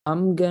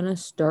I'm gonna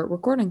start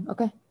recording.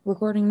 Okay,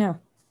 recording now.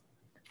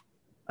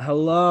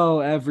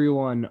 Hello,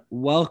 everyone.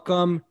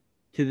 Welcome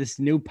to this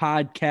new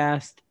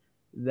podcast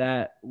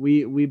that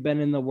we've been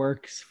in the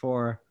works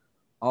for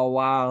a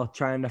while,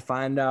 trying to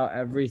find out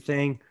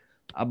everything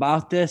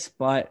about this.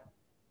 But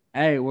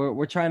hey,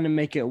 we're trying to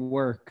make it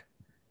work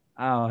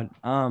out.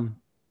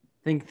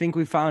 Think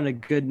we found a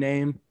good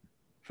name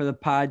for the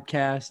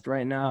podcast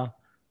right now.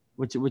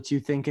 What you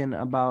thinking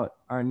about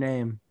our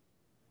name?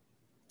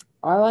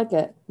 I like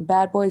it.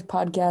 Bad Boys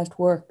Podcast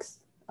works.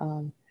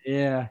 Um,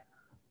 Yeah.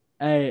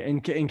 Hey, in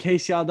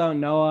case y'all don't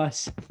know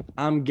us,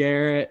 I'm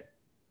Garrett.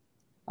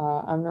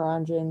 I'm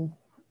Naranjan.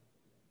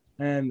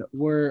 And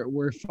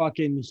we're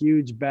fucking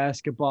huge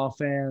basketball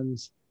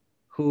fans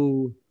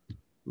who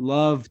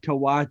love to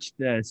watch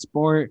the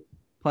sport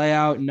play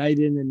out night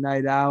in and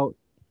night out.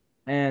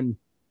 And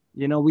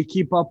we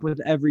keep up with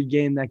every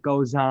game that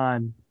goes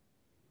on,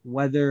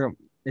 whether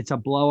it's a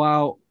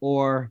blowout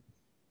or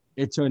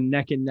it's a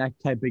neck and neck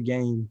type of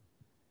game,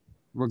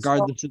 So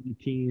regardless of the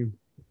team.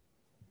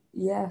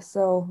 yeah,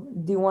 so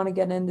do you want to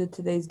get into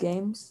today's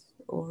games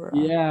or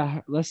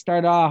Yeah, let's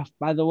start off.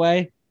 By the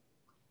way,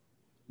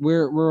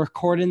 we're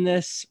recording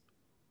this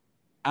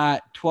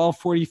at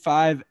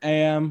 12:45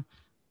 a.m.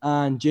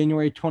 on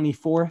January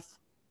 24th.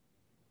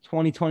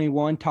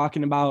 2021,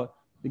 talking about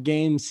the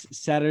games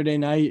Saturday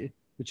night,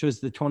 which was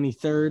the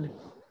 23rd.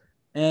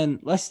 And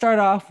let's start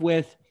off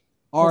with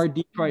our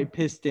Detroit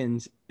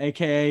Pistons,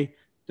 aka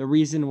the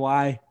reason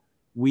why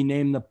we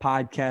named the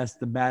podcast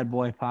the Bad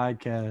Boy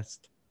Podcast.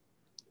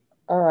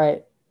 All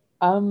right.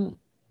 Um,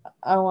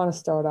 I want to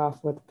start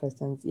off with the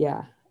Pistons.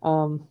 Yeah.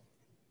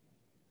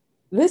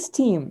 This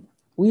team,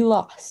 we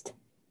lost.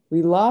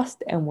 We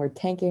lost and we're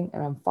tanking,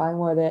 and I'm fine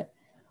with it.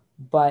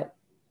 But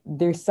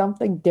there's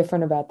something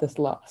different about this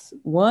loss.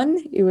 One,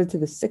 it was to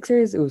the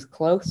Sixers. It was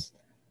close.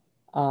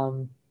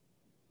 Um,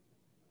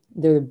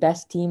 They're the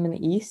best team in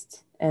the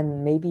East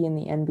and maybe in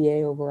the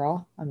NBA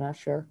overall. I'm not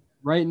sure.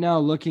 Right now,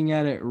 looking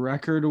at it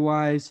record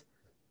wise,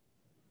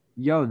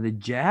 the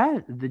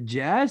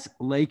Jazz,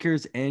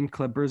 Lakers, and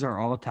Clippers are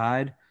all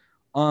tied.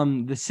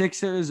 The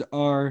Sixers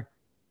are,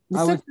 The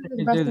I would Sixers are the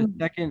say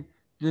best team.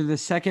 they're the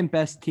second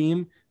best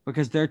team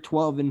because they're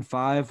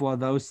 12-5, while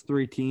those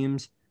three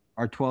teams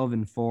are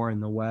 12-4 in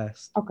the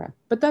West. Okay,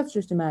 but that's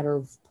just a matter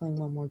of playing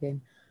one more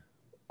game.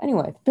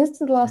 Anyway, the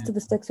Pistons lost Yeah. to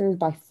the Sixers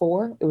by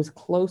 4. It was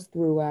close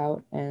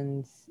throughout,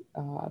 and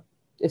uh,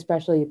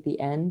 especially at the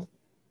end.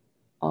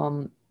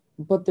 Um,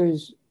 but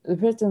there's the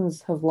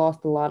Pistons have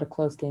lost a lot of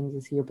close games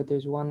this year, but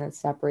there's one that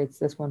separates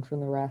this one from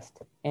the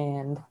rest,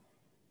 and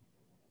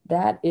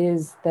that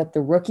is that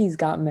the rookies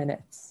got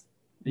minutes.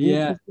 We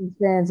Yeah. Pistons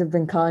fans have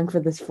been calling for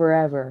this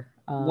forever.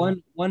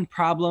 One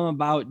problem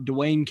about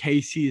Dwayne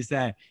Casey is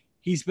that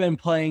he's been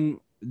playing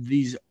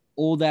these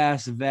old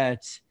ass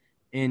vets,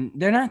 and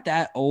they're not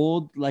that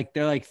old, like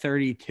they're like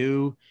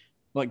 32,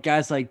 but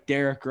guys like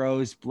Derrick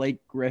Rose,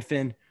 Blake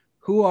Griffin,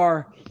 who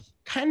are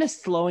kind of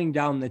slowing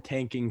down the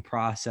tanking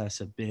process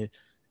a bit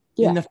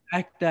in Yeah, the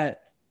fact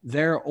that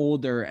they're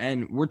older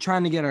and we're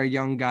trying to get our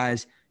young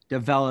guys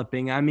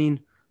developing. I mean,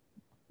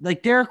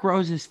 like Derrick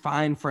Rose is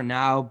fine for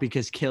now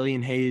because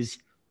Killian Hayes,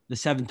 the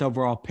seventh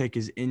overall pick,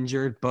 is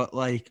injured. But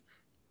like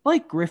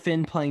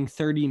Griffin playing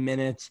 30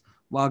 minutes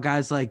while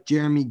guys like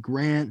Jeremy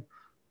Grant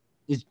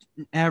is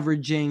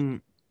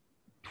averaging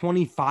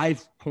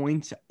 25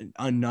 points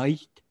a night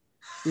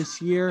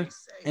this year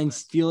and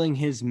stealing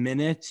his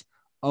minutes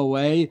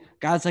away.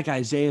 Guys like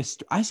Isaiah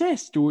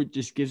Stewart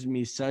just gives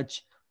me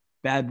such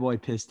bad boy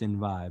Piston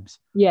vibes.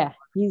 yeah,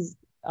 he's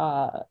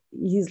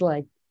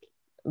like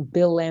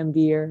Bill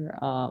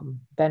Lambier,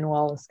 Ben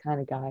Wallace kind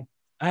of guy.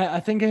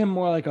 I think of him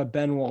more like a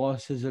Ben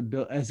Wallace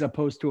as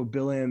opposed to a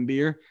Bill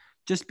Lambier,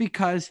 just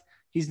because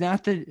he's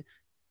not the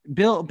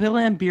Bill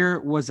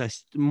Lambier was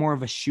more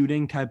of a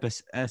shooting type of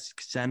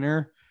esque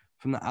center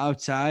from the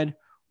outside,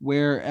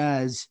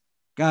 whereas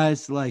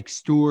guys like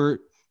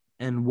Stewart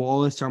and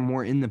Wallace are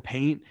more in the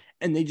paint,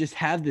 and they just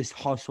have this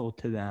hustle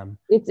to them.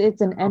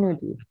 It's an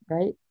energy,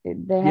 right?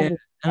 They have Yeah, this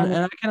and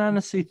energy. I can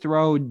honestly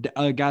throw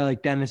a guy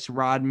like Dennis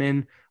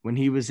Rodman when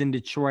he was in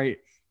Detroit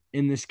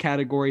in this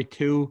category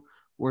too,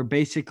 where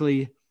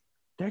basically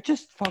they're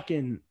just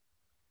fucking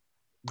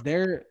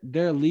they're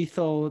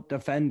lethal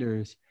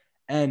defenders,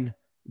 and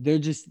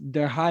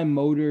they're high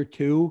motor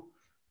too,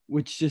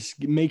 which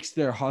just makes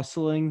their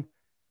hustling,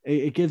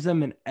 it gives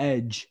them an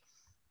edge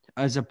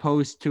as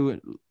opposed to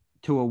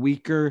a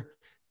weaker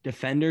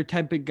defender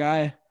type of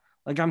guy.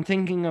 Like I'm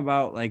thinking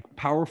about like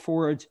power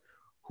forwards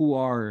who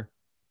are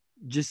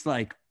just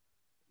like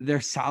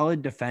they're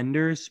solid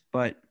defenders,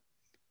 but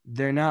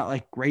they're not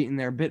like great and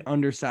they're a bit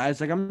undersized.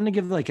 Like I'm gonna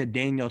give like a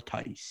Daniel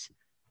Tice, Yeah,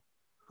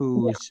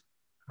 who's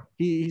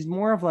he's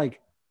more of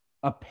like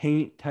a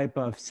paint type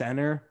of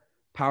center,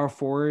 power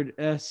forward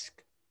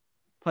esque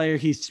player.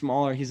 He's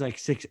smaller. He's like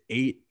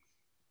 6'8",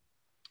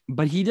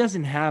 but he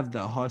doesn't have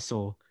the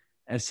hustle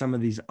as some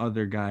of these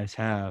other guys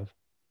have.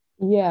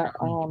 yeah.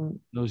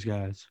 Those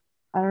guys.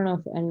 I don't know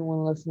if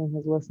anyone listening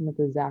has listened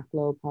to the Zach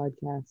Lowe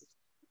podcast.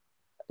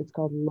 It's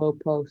called Low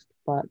Post,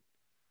 but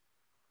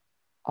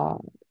uh,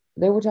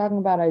 they were talking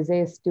about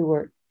Isaiah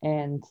Stewart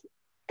and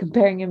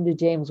comparing him to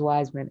James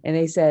Wiseman, and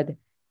they said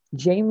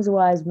James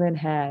Wiseman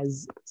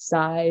has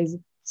size,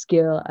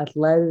 skill,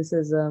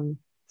 athleticism,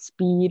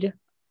 speed,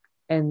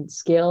 and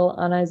skill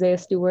on Isaiah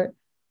Stewart,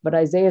 but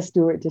Isaiah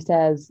Stewart just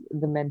has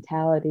the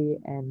mentality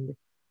and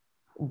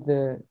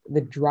the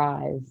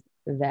drive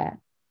that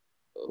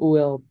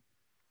will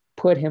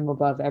put him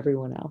above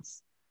everyone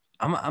else.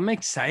 I'm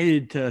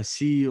excited to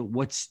see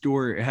what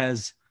Stewart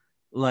has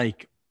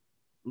like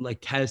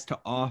has to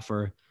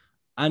offer.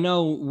 I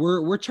know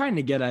we're trying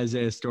to get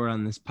Isaiah Stewart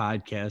on this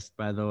podcast,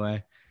 by the way.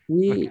 Okay.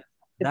 We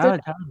it's a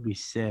That would be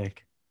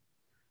sick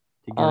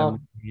to get him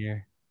um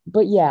here.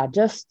 but yeah,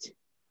 just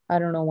I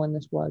don't know when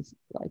this was,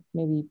 like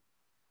maybe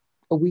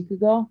a week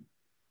ago,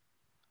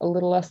 a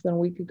little less than a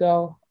week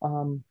ago.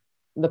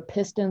 The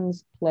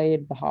Pistons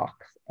played the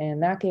Hawks,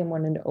 and that game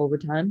went into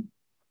overtime.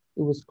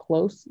 It was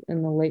close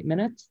in the late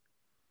minutes,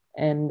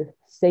 and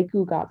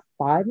Sekou got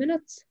 5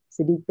 minutes.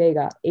 Sadiq Bey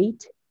got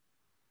 8.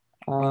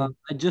 I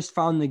just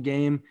found the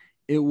game.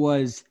 It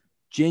was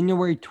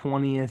January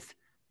 20th.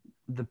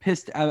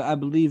 I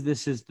believe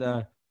this is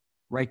the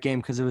right game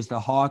because it was the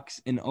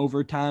Hawks in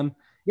overtime.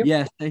 Yep,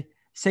 Yes,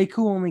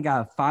 Sekou only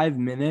got 5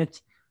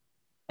 minutes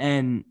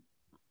and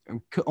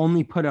could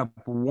only put up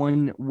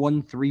one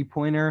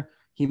 3-pointer.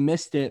 He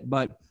missed it,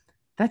 but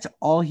that's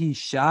all he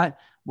shot.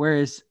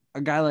 Whereas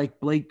a guy like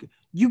Blake,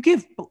 you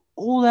give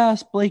old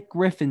ass Blake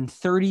Griffin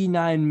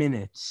 39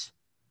 minutes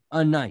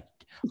a night.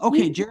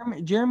 Okay, he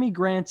Jeremy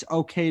Grant's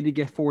okay to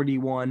get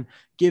 41.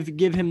 Give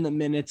him the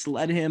minutes.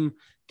 Let him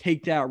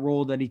take that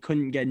role that he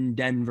couldn't get in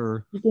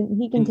Denver. he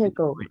can In take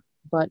over, Detroit.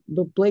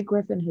 but Blake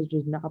Griffin has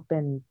just not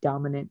been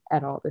dominant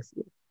at all this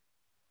year.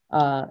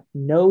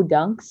 No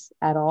dunks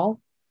at all,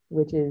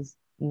 which is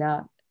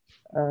not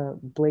a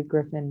Blake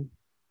Griffin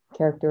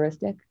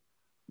characteristic.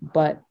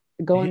 But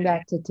going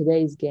back to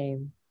today's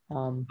game,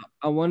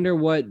 I wonder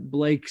what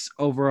Blake's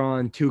overall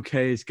on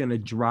 2K is gonna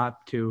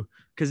drop to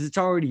because it's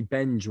already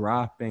been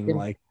dropping. it,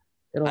 Like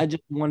I it'll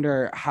just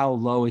wonder how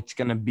low it's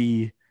gonna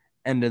be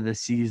end of the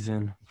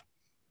season.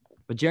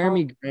 But oh,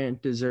 Jeremy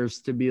Grant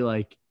deserves to be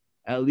like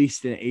at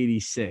least an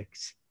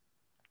 86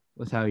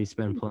 with how he's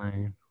been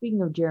playing.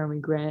 speaking of Jeremy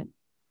Grant,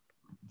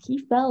 he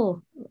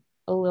fell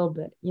a little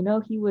bit.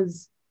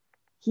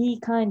 He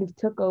kind of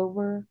took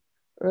over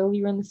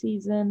earlier in the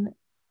season,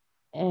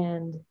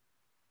 and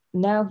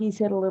now he's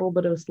hit a little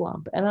bit of a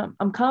slump. And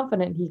I'm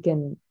confident he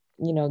can,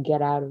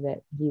 get out of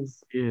it.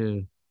 Yeah,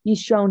 He's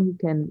shown he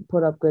can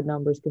put up good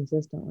numbers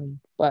consistently.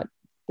 But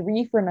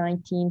 3 for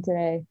 19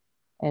 today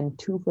and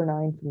 2 for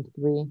 9 from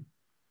three.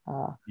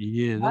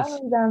 yeah, 9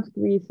 rebounds,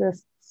 3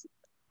 assists,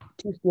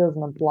 2 steals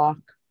and a block,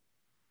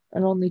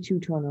 and only 2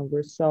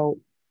 turnovers. So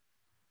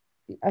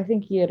I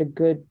think he had a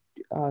good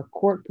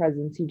court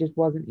presence. He just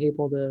wasn't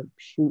able to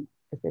shoot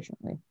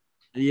efficiently.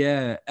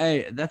 yeah.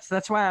 Hey,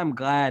 that's why I'm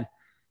glad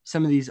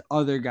some of these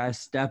other guys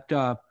stepped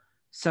up,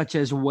 such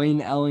as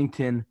Wayne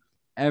Ellington,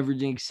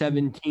 averaging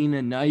 17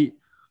 a night.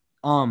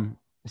 Svi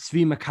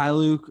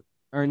Mikhailuk,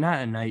 or not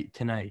a night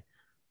tonight.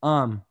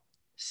 Um,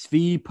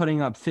 Svi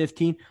putting up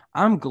 15.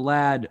 I'm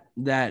glad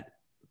that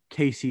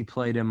Casey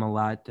played him a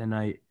lot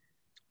tonight.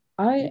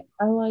 I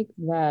like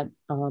that.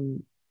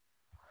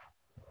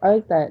 I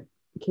like that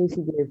Casey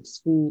gave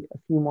Svi a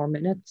few more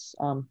minutes.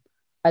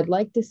 I'd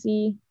like to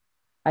see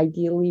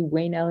ideally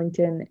Wayne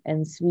Ellington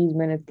and Svi's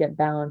minutes get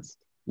balanced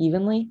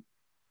evenly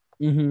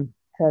Mm-hmm.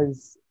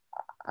 because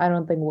I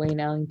don't think Wayne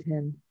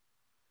Ellington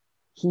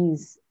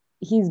he's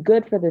he's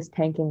good for this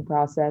tanking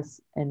process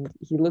and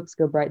he looks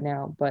good right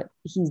now, but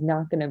he's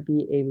not going to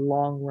be a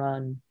long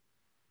run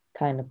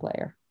kind of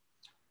player.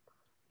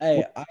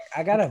 Hey,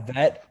 I got a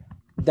vet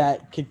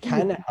that could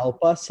kind of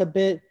help us a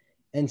bit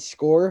and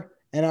score.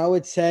 And I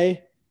would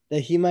say that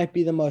he might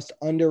be the most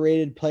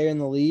underrated player in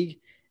the league.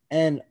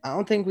 And I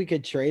don't think we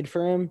could trade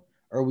for him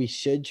or we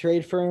should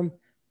trade for him.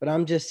 But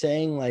I'm just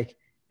saying, like,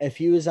 if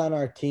he was on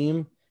our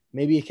team,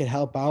 maybe he could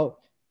help out.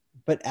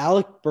 But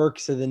Alec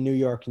Burks of the New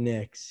York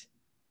Knicks.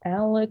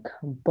 Alec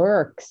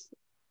Burks.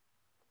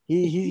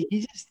 He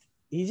just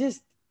he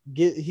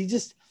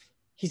just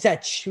he's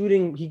that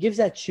shooting. He gives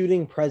that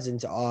shooting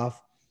presence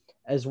off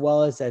as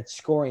well as that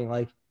scoring.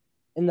 Like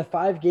in the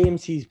 5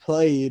 games he's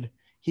played,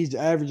 he's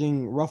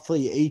averaging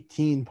roughly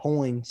 18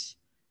 points,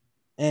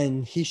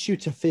 and he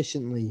shoots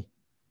efficiently.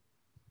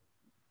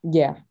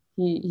 Yeah,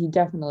 he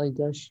definitely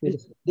does shoot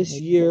This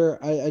efficiently. year,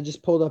 I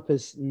just pulled up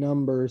his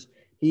numbers.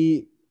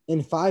 He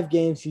in 5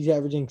 games he's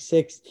averaging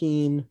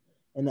 16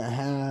 and a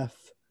half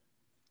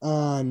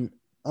on.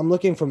 I'm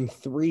looking from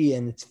three,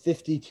 and it's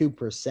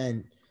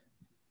 52%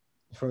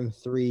 from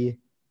three,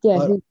 Yeah,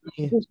 but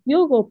his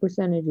field goal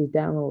percentage is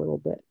down a little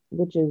bit,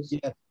 which is yeah,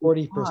 odd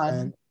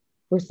 40%.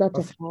 for such a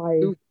But high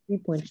 52, 3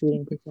 point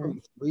shooting 52 percent.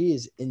 from three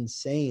is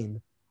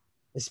insane,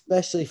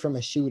 especially from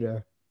a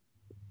shooter.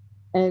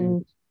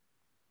 And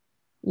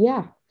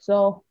yeah,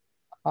 so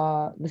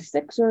the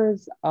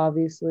Sixers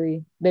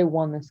obviously they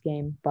won this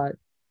game, but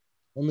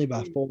Only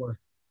by 4.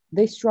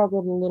 they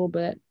struggled a little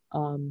bit.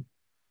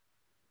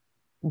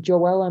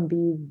 Joel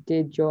Embiid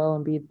did Joel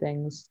Embiid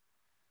things.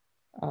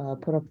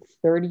 Put up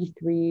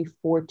 33,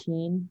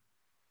 14,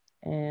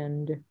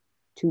 and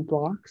 2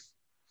 blocks.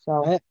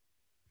 So I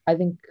I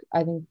think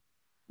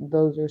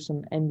those are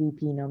some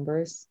MVP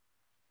numbers.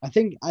 I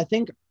think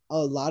a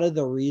lot of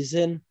the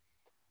reason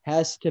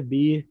has to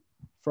be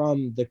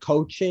from the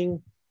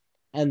coaching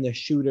and the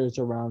shooters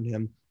around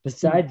him. Mhm.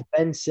 Besides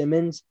Ben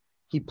Simmons,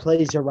 he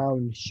plays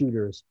around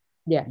shooters.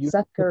 Yeah, You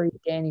Seth Curry,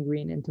 Danny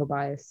Green, and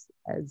Tobias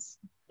as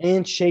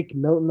and Shake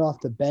Milton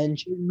off the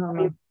bench. no, I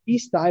mean, no.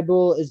 East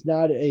Thibault is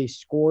not a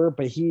scorer,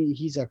 but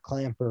he's a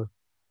clamper.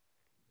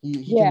 He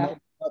can Yeah, mess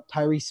up.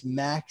 Tyrese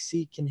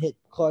Maxey can hit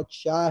clutch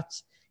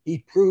shots. He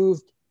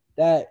proved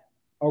that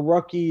a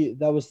rookie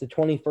that was the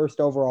 21st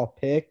overall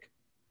pick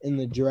in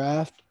the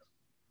draft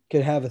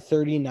could have a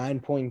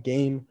 39-point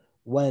game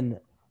when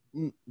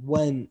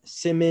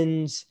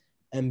Simmons,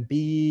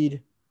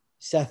 Embiid,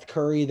 Seth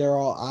Curry, they're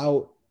all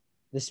out.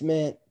 This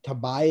man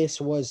Tobias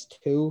was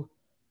too.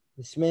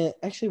 This man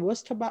actually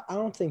was Tobias. I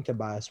don't think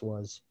Tobias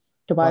was,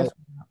 Tobias.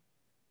 but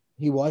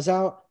he was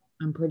out.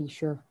 I'm pretty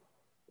sure.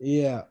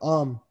 Yeah.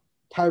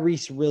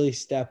 Tyrese really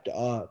stepped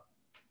up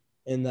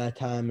in that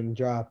time and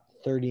dropped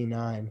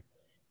 39.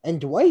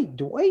 And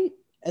Dwight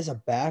as a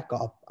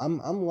backup,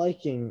 I'm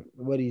liking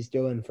what he's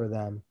doing for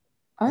them.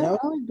 I, And I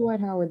like Dwight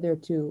Howard there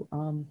too.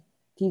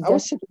 He's I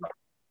was definitely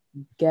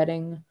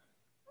getting.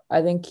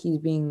 I think he's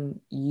being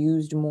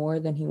used more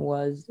than he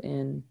was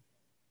in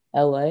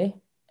LA,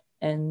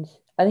 and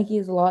I think he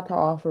has a lot to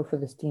offer for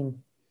this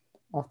team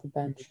off the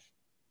bench.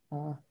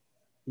 Uh,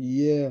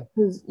 yeah.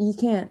 because you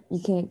can't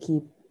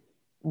keep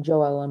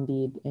Joel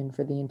Embiid in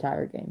for the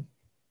entire game.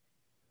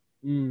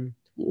 Mm.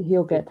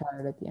 He'll get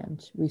tired at the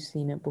end. We've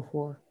seen it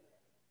before.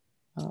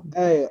 Um,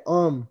 Hey,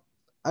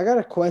 I got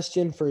a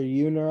question for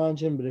you,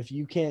 Naranjan, but if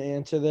you can't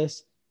answer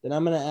this, then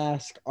I'm gonna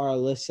ask our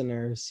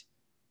listeners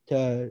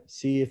to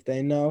see if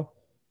they know.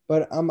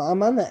 But I'm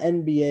on the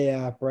NBA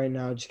app right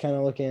now, just kind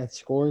of looking at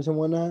scores and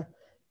whatnot.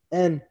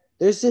 And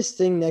there's this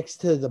thing next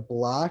to the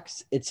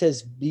blocks. It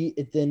says the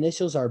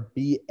initials are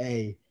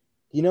BA. Do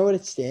you know what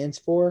it stands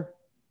for?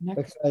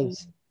 next to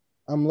Because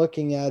I'm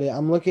looking at it.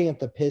 I'm looking at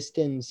the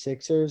Pistons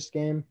Sixers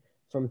game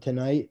from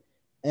tonight,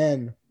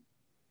 and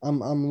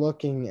I'm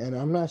looking and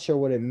I'm not sure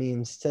what it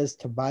means. It says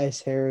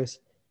Tobias Harris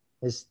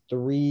has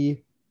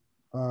three,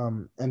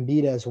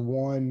 Embiid has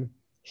one,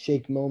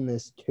 Shake Milton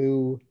has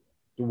two,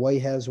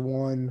 Dwight has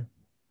one.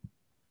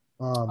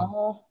 Um,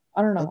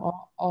 I don't and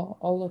know.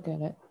 I'll look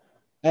at it.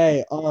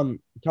 hey, to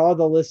all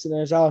the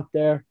listeners out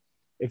there,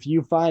 if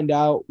you find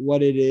out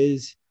what it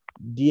is,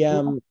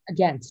 DM.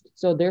 Against.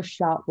 So their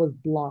shot was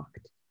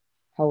blocked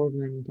however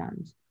many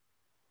times.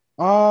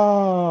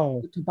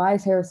 Oh,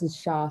 Tobias Harris's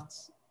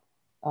shots,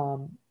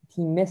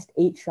 he missed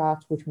 8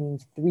 shots, which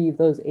means 3 of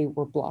those 8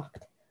 were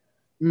blocked.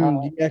 yeah,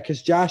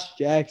 because Josh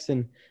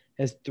Jackson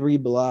has 3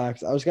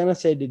 blocks. I was gonna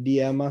say to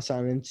DM us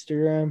on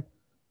Instagram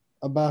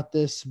about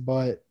this,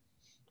 but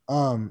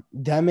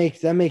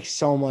that makes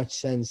so much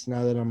sense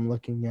now that I'm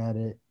looking at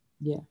it.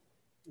 Yeah.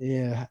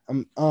 Yeah.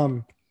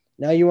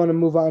 Now you want to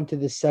move on to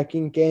the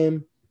second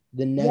game,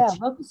 the Yeah,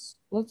 Nets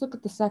let's look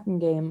at the second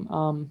game.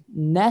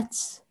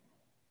 Nets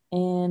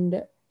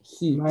and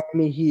Heat.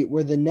 Miami Heat,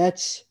 where the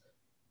Nets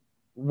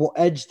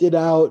edged it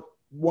out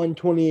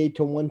 128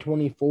 to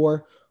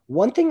 124.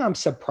 One thing I'm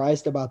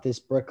surprised about this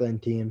Brooklyn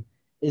team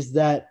is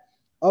that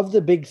of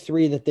the big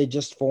three that they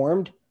just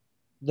formed,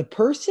 the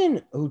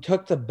person who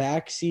took the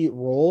backseat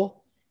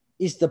role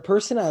is the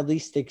person I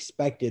least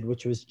expected,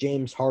 which was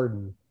James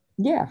Harden.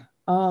 Yeah.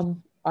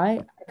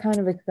 I kind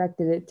of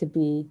expected it to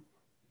be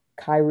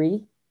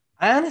Kyrie.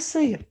 I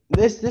honestly,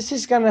 this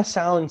is gonna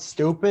sound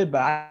stupid,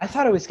 but I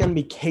thought it was gonna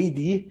be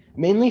KD,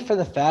 mainly for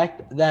the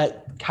fact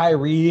that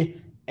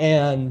Kyrie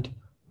and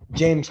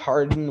James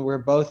Harden were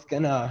both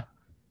gonna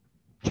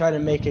try to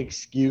make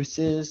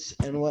excuses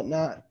and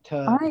whatnot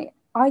to.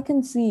 I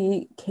can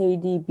see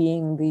KD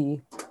being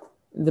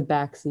the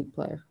backseat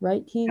player,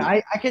 right?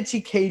 I could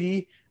see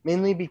KD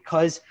mainly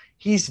because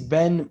he's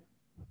been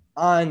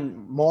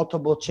on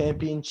multiple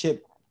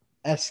championship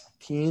esque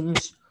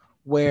teams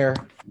where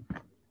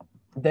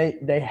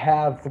they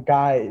have the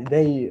guy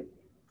they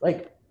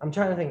like. I'm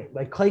trying to think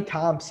like Klay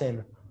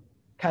Thompson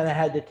kind of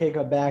had to take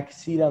a back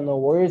seat on the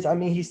Warriors. I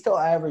mean, he still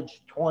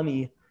averaged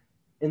 20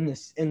 in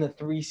the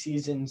 3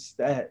 seasons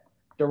that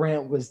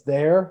Durant was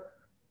there,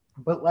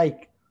 but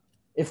like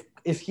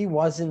if he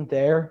wasn't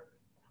there,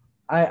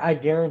 I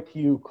guarantee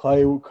you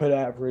Klay could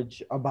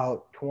average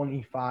about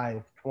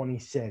 25,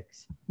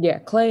 26. Yeah,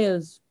 Clay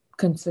is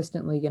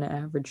consistently going to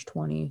average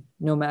 20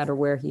 no matter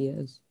where he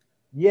is.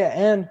 Yeah,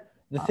 and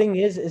the Uh, thing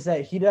is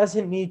that he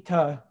doesn't need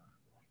to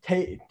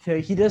take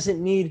to he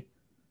doesn't need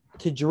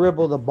to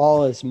dribble the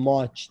ball as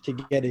much to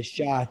get his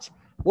shots.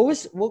 What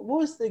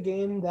was the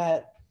game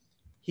that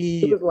it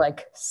he was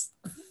like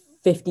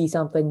 50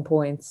 something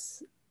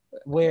points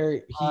where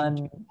he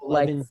on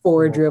like 11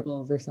 four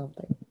dribbles? dribbles or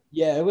something.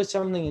 Yeah, it was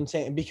something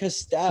insane because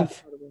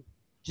Steph Incredible.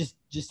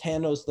 just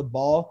handles the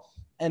ball,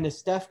 and if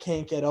Steph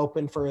can't get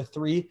open for a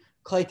three,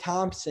 Klay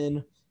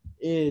Thompson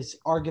is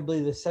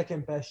arguably the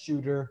second best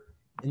shooter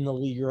in the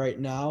league right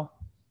now,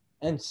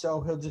 and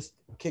so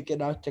kick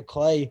it out to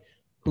Clay,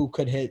 who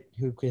could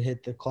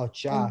hit the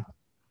clutch And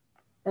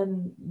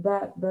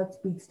shot. that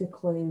speaks to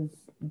Clay's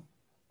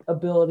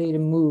ability to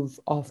move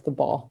off the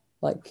ball.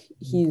 Like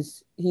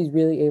he's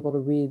really able to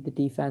read the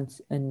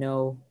defense and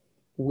know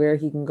where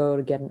he can go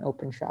to get an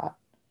open shot.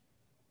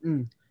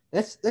 Mm.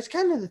 That's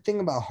kind of the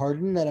thing about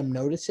Harden that I'm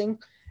noticing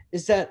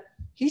is that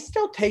he's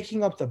still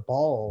taking up the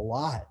ball a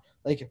lot.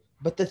 Like,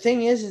 but the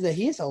thing is that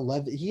he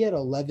had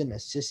 11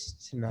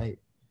 assists tonight,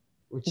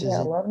 which Yeah,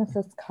 is 11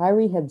 assists.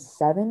 Kyrie had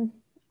 7.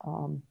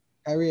 Um,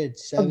 Kyrie had a,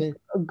 7.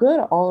 a good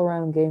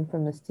all-around game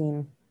from this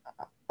team.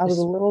 I was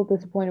a This, little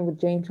disappointed with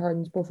James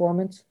Harden's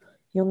performance.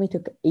 He only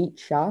took 8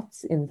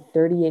 shots in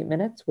 38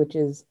 minutes, which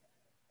is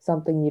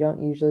something you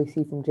don't usually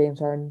see from James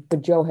Harden.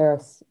 But Joe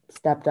Harris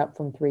stepped up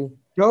from 3.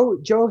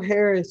 Joe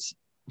Harris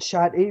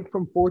shot 8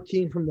 from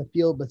 14 from the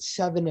field, but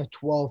 7 of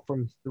 12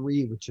 from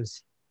 3, which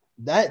is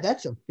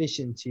that's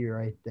efficiency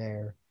right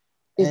there.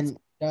 It's And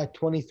got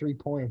 23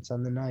 points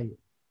on the night.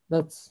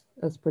 that's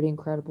pretty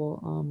incredible.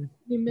 How many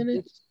This,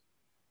 minutes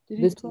did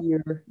he this play?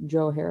 year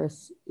Joe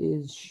Harris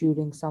is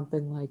shooting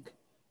something like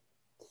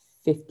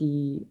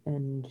 50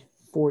 and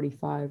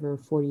 45 or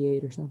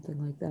 48 or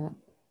something like that.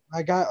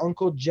 I got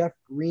Uncle Jeff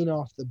Green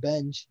off the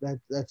bench.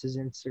 That's his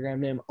Instagram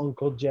name,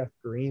 Uncle Jeff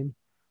Green,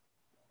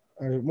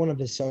 or one of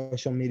his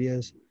social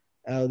medias,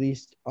 at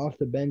least off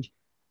the bench.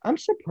 I'm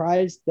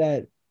surprised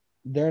that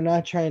they're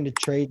not trying to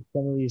trade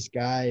some of these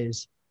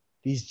guys,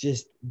 these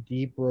just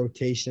deep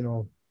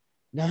rotational,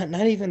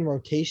 not even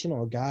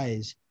rotational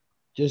guys,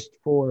 just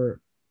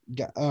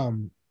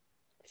um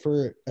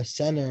for a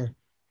center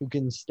who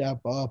can step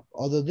up.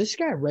 Although this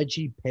guy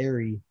Reggie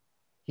Perry,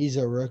 he's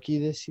a rookie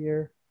this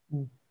year.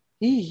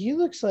 He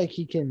looks like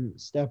he can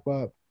step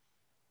up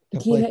to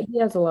play. He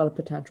has a lot of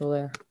potential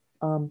there.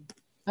 Um,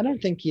 I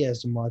don't think he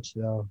has much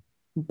though.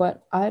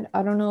 but I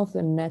don't know if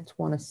the Nets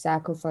want to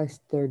sacrifice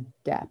their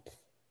depth.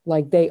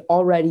 Like they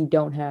already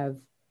don't have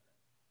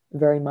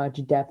very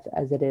much depth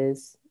as it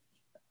is.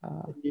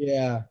 Uh,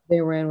 Yeah.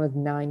 they ran with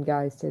 9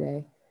 guys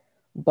today.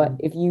 But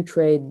if you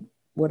trade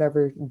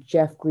whatever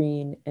Jeff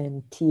Green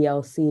and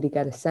TLC to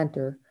get a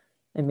center,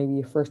 and maybe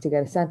you're first to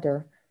get a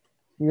center,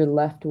 you're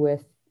left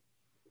with,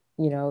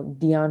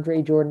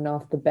 DeAndre Jordan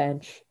off the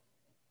bench,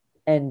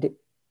 and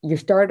your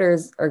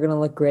starters are gonna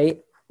look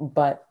great,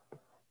 but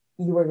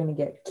you are gonna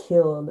get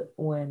killed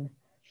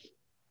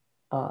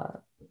uh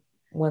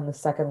when the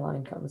second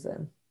line comes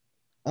in.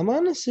 I'm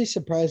honestly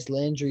surprised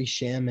Landry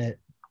Shamet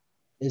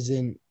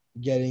isn't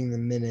getting the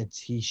minutes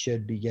he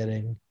should be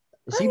getting.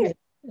 Has he I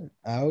been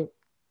out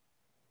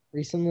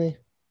recently?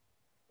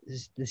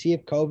 Does he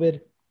have COVID?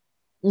 See,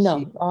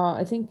 No,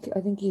 I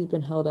think he's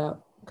been held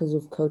out because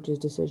of coach's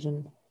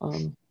decision.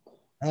 I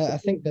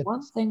But think one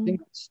I thing think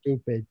that's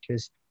stupid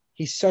because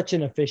he's such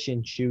an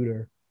efficient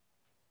shooter,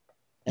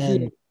 he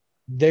and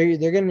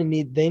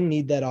they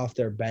need that off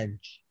their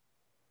bench,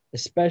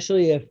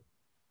 especially if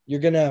you're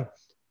gonna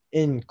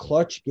in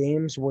clutch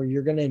games where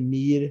you're gonna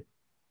need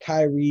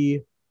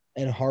Kyrie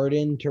and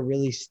Harden to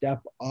really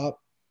step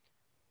up,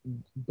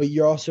 but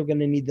you're also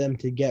gonna need them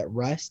to get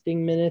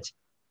resting minutes.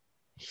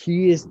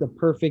 He is the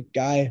perfect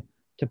guy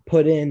to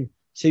put in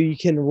so you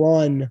can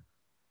run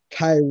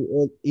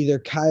either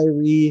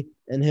Kyrie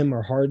and him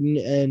or Harden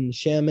and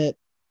Shamit,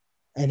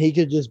 and he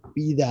could just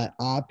be that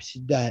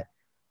option, that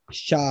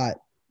shot,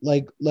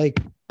 like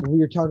we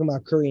were talking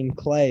about Curry and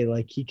Clay.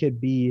 Like he could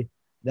be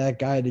that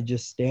guy to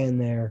just stand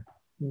there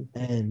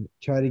and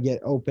try to get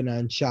open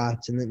on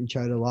shots and then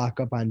try to lock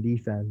up on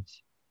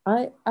defense.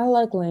 I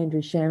like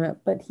Landry Shamet,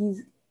 but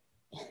he's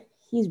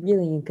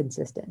really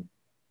inconsistent. Like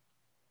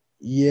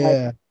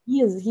Yeah.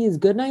 he is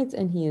good nights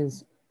and he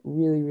is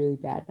really really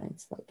bad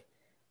nights. Like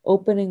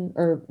opening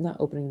or not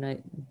opening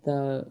night,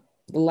 the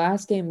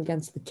last game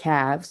against the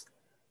Cavs,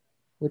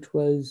 which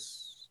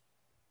was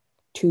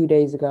 2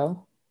 days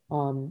ago,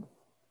 um,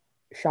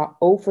 shot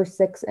 0 for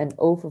 6 and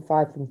 0 for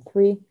 5 from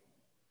 3,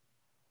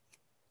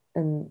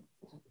 and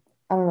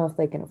I don't know if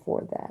they can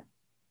afford that.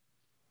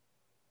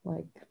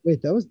 Like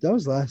Wait, that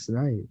was last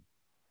night.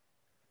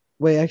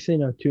 Wait, actually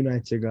no, 2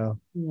 nights ago.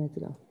 2 nights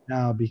ago.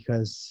 Now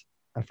because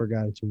I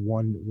forgot it's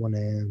one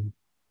a.m.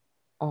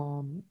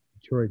 Um,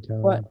 Detroit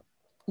but time.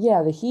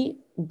 yeah, the Heat,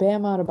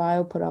 Bam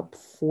Adebayo put up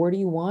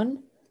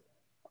 41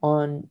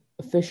 on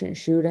efficient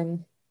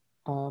shooting.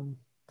 Um,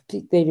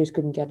 they just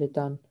couldn't get it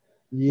done.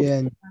 With Yeah,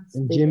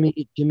 and they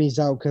did, Jimmy's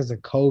out because of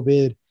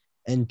COVID,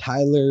 and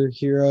Tyler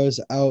Hero's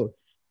out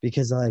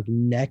because of like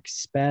neck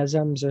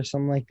spasms or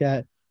something like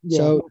that. yeah,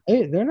 So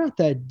they're not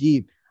that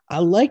deep. I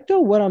like though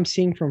what I'm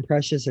seeing from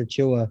Precious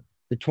Achua,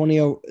 the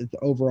 20th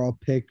overall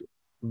pick.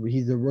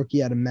 He's a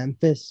rookie out of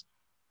Memphis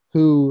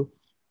who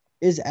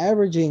is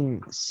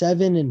averaging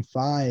 7 and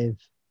 5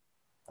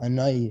 a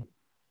night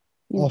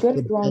he's off good the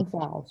at drawing bench.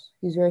 fouls.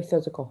 He's very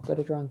physical, good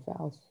at drawing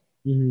fouls.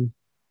 Mhm.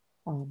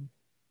 Um,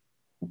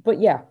 but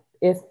yeah,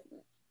 if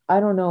I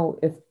don't know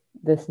if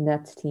this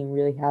Nets team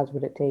really has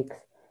what it takes,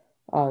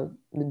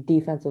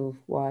 defensive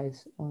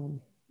wise.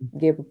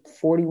 Gave up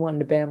 41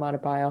 to Bam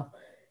Adebayo.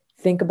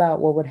 Think about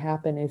what would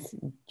happen if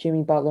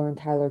Jimmy Butler and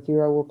Tyler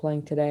Hero were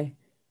playing today.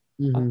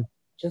 Uh, Mhm.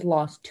 just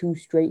lost two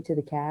straight to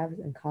the Cavs,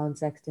 and Colin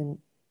Sexton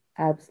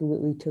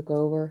absolutely took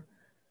over.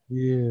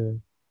 Yeah.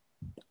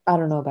 I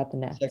don't know about the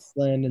Nets.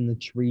 Sexland in the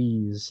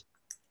trees,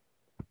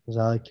 as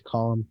I like to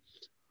call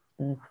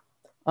them.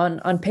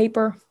 Mm. On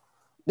paper,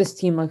 this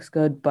team looks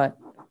good, but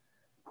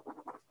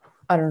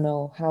I don't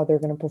know how they're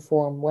going to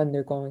perform when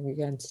they're going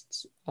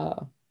against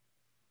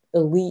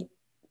elite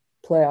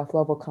playoff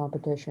level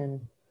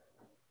competition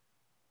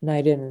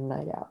night in and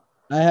night out.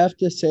 I have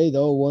to say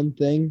though, one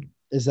thing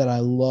is that I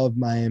love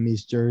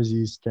Miami's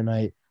jerseys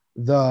tonight.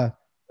 The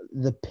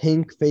the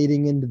pink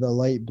fading into the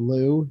light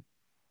blue.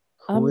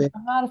 I'm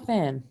not a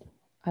fan.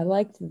 I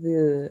liked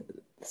the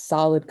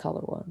solid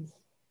color ones,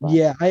 but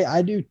Yeah,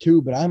 I do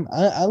too, but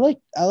I like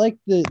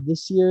the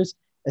this year's,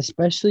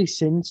 especially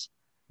since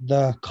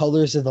the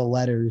colors of the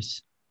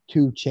letters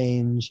to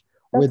change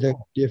where that's they're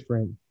cool.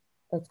 different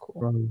That's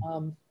cool.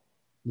 from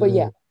But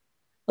yeah, the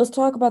let's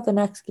talk about the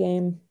next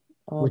game.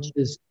 which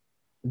is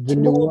the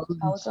New Timberwolves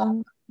Orleans.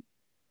 Pelicans.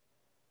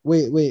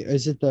 Wait,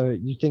 is it the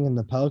you thinking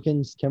the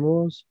Pelicans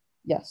Timberwolves?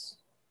 Yes.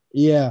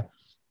 Yeah.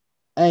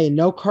 Hey,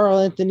 no Carl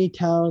Anthony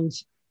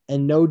Towns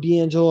and no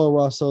D'Angelo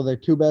Russell. They're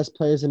two best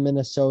players in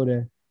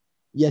Minnesota.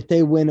 Yet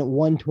they win at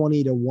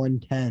 120 to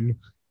 110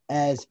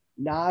 as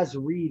Nas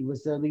Reed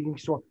was their leading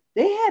scorer.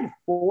 They had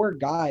four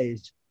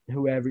guys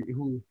who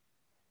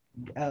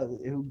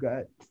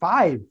got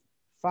five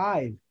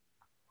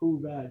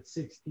who got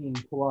 16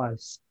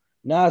 plus.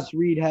 Nas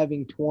Reed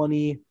having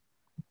 20,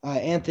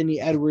 Anthony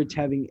Edwards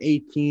having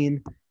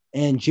 18,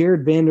 and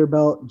Jared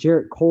Vanderbilt,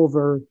 Jarrett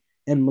Culver,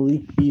 and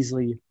Malik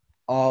Beasley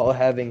all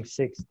having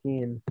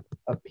 16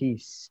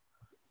 apiece.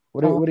 Uh,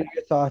 What are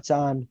your thoughts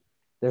on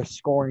their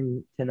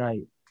scoring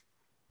tonight?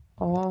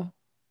 uh,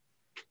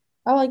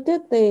 I liked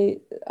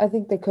it. I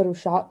think they could have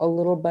shot a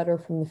little better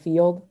from the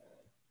field.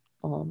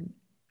 Um,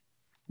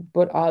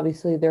 but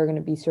obviously there are going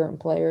to be certain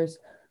players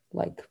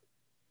like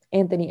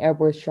Anthony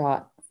Edwards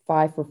shot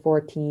 5 for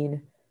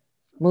 14.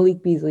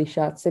 Malik Beasley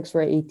shot 6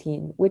 for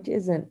 18, which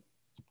isn't,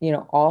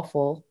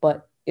 awful,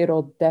 but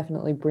it'll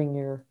definitely bring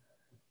your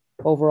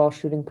overall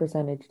shooting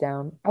percentage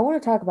down. I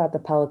want to talk about the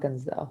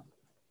Pelicans though.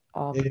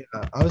 Yeah,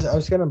 Um, I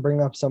was gonna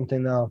bring up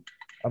something though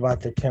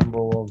about the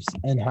Timberwolves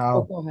and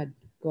oh, go ahead.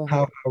 Go ahead.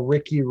 how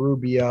Ricky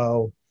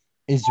Rubio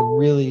is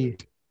really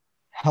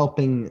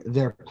helping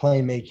their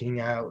playmaking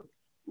out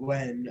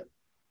when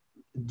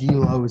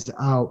D'Lo's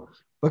out.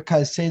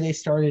 Because say they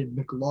started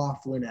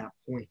McLaughlin at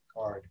point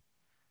guard,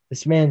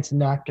 this man's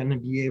not going to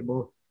be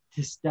able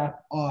to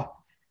step up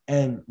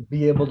and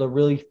be able to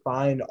really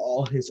find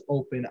all his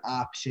open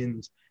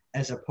options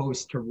as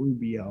opposed to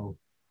Rubio.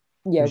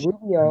 Yeah, Who's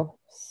Rubio,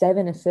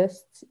 7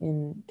 assists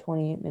in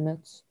 28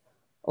 minutes,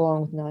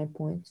 along with 9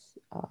 points.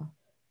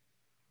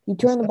 He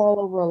turned the ball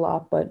over a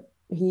lot, but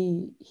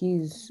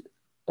he's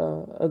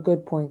a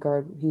good point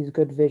guard. He's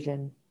good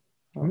vision.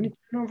 how many Um,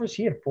 turnovers?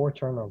 He had four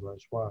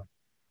turnovers. Wow.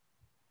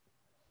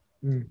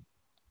 Mm. All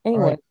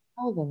anyway, right, let's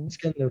Pelicans.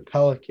 get into the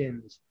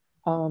Pelicans.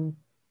 Um,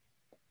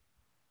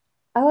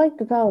 I like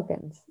the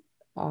Pelicans.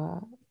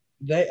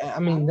 I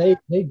mean, I-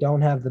 they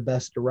don't have the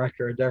best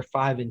record. They're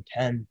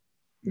 5-10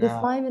 they're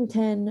now.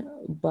 5-10,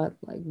 but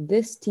like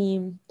this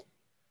team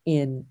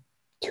in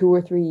 2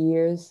 or 3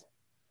 years,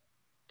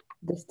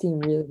 this team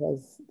really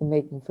has the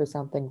making for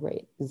something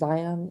great.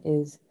 Zion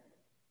is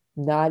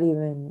not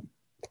even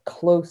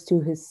close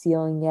to his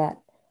ceiling yet.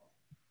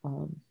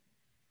 Um,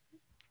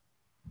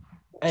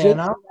 J.J.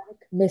 And I Redick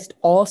missed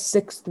all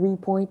 6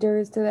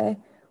 3-pointers today,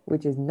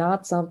 which is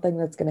not something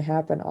that's going to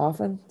happen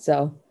often.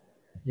 So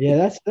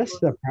Yeah, if that's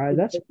surprising. you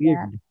That's take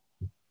that,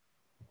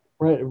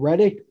 weird.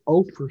 Reddick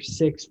 0 for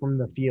 6 from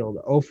the field,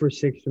 0 for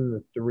 6 from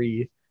the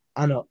three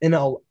on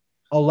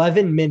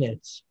 11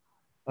 minutes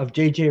of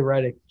JJ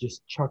Reddick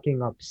just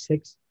chucking up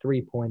 6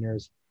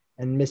 3-pointers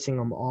and missing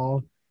them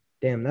all.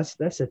 Damn, that's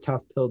a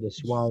tough pill to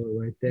swallow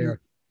right you- there.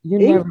 you're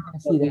never Ingram, going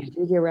to see that.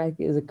 J.J. Redick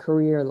is a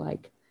career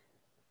like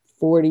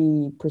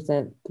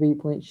 40%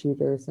 3-point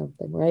shooter or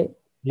something, right?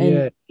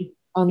 And yeah,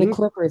 on the In-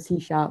 Clippers, he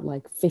shot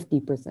like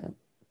 50%.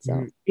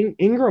 So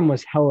Ingram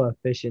was hella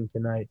efficient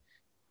tonight,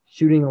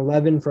 shooting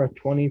 11 for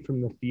 20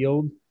 from the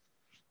field,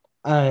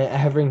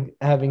 having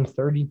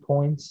 30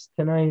 points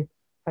tonight.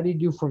 How do you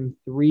do from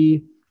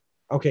three?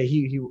 Okay,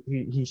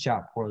 he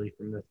shot poorly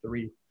from the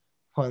 3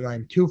 point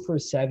line. 2 for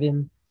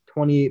 7,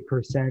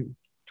 28%,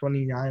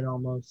 29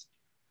 almost.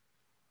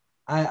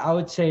 I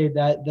would say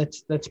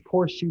that's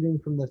poor shooting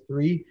from the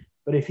three.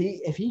 But if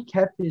he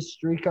kept his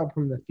streak up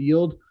from the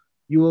field,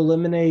 you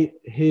eliminate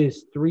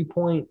his 3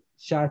 point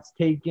shots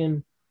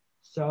taken.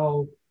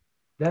 So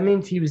that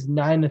means he was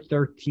 9 of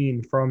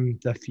 13 from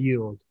the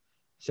field.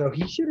 So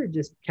he should have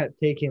just kept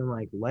taking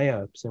like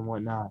layups and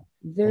whatnot.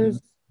 And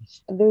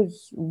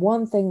there's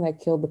one thing that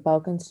killed the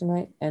Falcons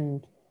tonight,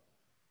 and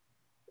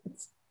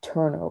it's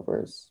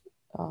turnovers.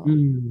 Um,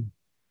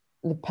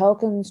 mm, the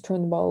Pelicans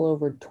turned the ball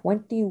over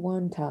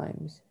 21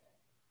 times.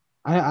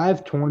 I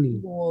have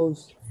 20.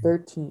 Wolves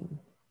 13.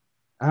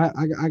 I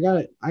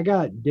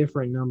got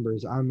different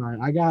numbers on mine.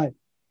 I got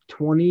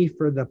 20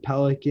 for the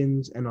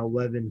Pelicans and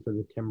 11 for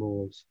the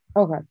Timberwolves.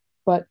 Okay,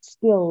 but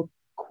still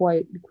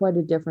quite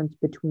a difference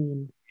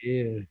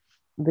Yeah.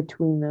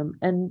 between them.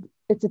 And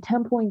it's a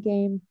 10-point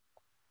game.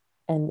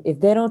 And if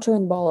they don't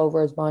turn the ball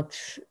over as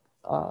much,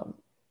 um,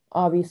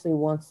 obviously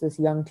once this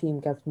young team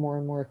gets more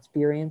and more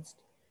experienced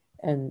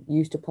and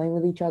used to playing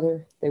with each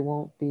other, they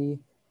won't be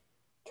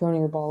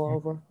turning the ball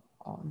over.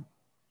 Um,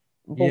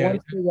 but Yeah.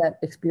 once they get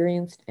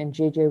experienced and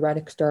JJ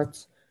Redick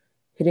starts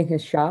hitting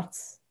his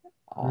shots,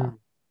 uh, Mm.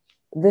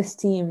 this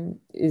team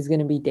is going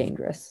to be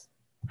dangerous.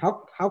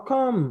 How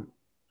come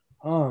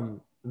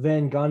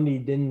Van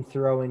Gundy didn't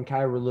throw in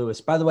Kyra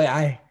Lewis? By the way,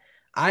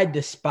 I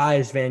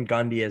despise Van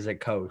Gundy as a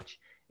coach,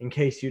 in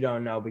case you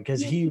don't know,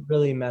 because He, he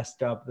really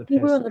messed up the he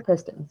Pistons. ruined the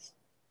Pistons.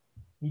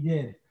 He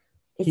did.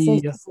 It's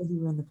safe He to say he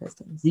ruined the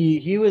Pistons.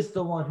 he was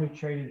the one who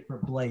traded for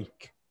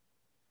Blake,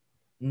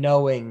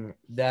 knowing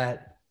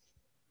that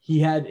he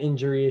had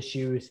injury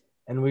issues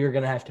and we were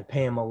gonna have to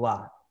pay him a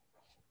lot.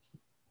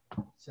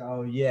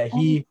 So yeah,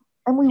 And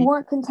and we he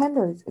weren't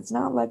contenders. It's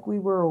not like we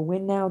were a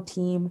win now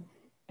team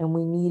and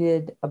we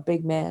needed a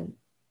big man.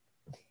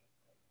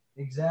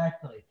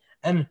 exactly.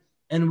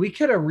 And we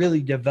could have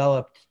really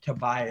developed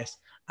Tobias.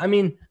 I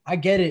mean, I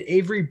get it.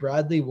 Avery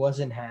Bradley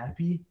wasn't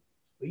happy,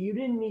 but you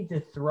didn't need to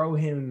throw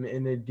him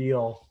in a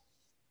deal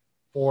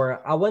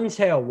for, I wouldn't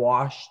say a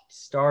washed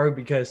star,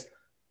 because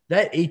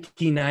that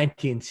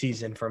 18-19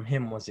 season from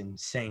him was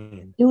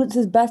insane. It was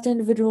his best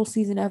individual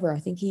season ever. I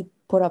think he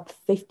put up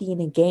 50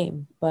 in a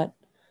game, but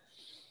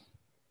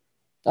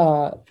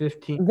uh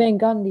 15. Van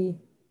Gundy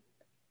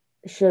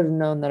should have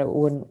known that it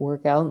wouldn't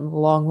work out in the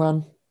long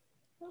run.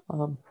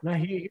 No,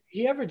 he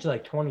averaged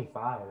like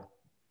 25.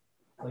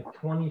 Like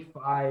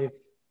 25,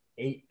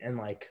 8, and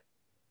like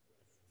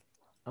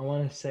I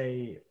want to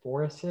say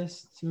 4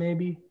 assists,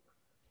 maybe.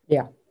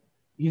 Yeah.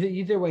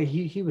 Either way,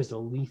 he was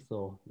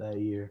lethal that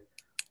year.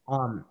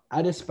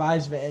 I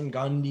despise Van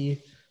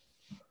Gundy,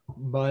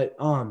 but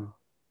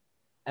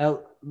at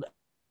least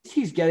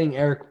he's getting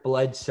Eric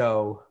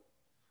Bledsoe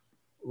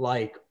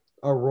like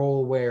a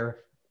role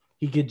where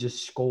he could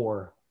just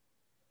score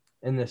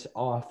in this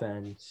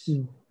offense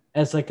Hmm.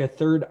 as like a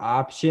third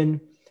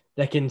option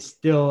that can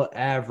still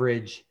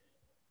average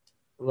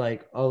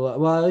like a lot.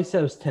 Well, at least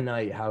that was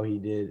tonight how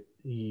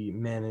he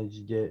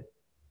managed it.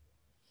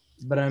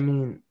 But I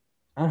mean,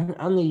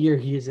 on the year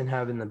he isn't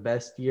having the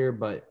best year,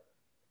 but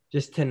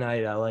just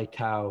tonight I liked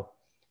how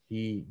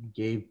he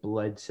gave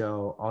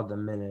Bledsoe all the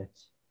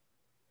minutes.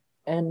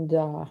 And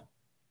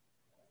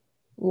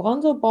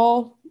Lonzo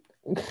Ball,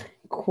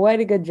 quite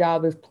a good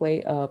job as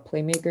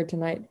playmaker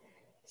tonight.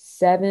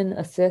 7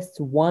 assists,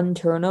 1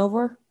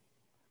 turnover.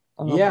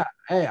 Um, Yeah,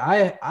 hey,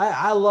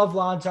 I love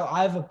Lonzo.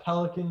 I have a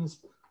Pelicans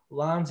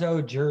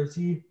Lonzo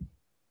jersey.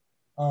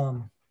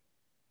 Um,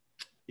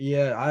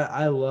 yeah,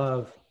 I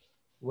love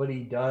what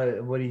he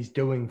does, what he's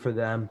doing for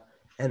them,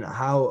 and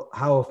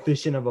how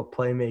efficient of a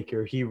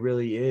playmaker he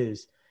really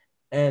is.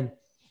 And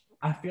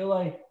I feel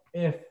like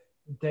if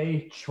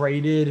they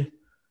traded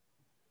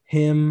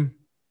him,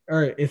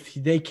 or if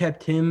they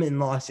kept him in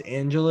Los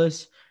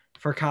Angeles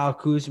for Kyle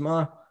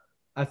Kuzma,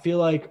 I feel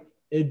like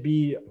it'd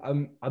be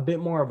a bit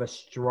more of a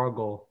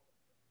struggle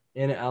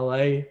in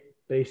LA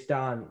based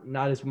on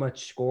not as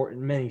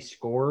many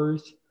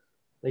scorers.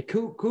 Like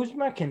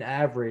Kuzma can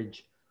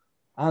average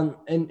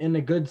in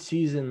a good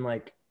season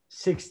like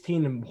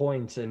 16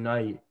 points a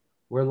night,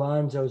 where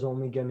Lonzo's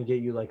only going to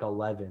get you like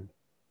 11.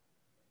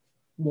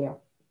 yeah.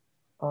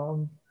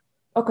 Um,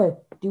 okay.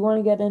 Do you want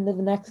to get into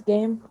the next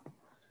game?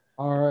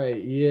 All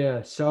right,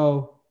 yeah.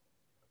 So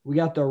we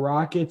got the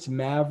Rockets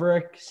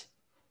Mavericks,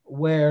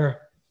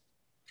 where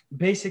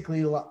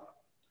basically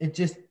it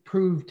just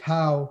proved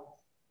how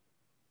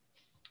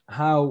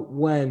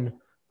when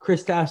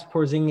Kristaps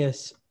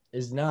Porzingis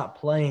is not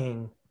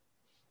playing,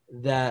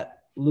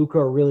 that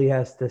Luka really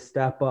has to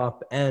step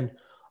up. And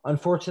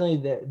unfortunately,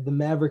 the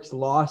Mavericks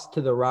lost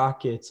to the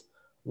Rockets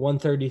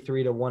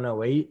 133 to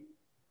 108.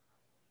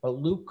 But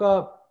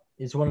Luka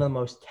is one of the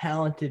most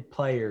talented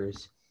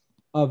players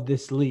of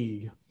this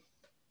league.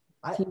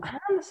 Team, I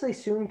honestly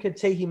soon could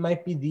say he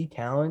might be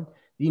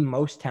the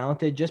most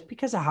talented, just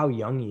because of how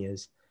young he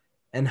is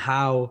and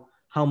how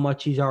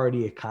much he's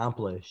already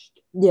accomplished.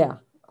 yeah.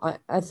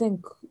 I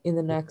think in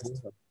the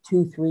next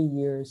 2, 3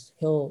 years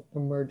he'll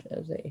emerge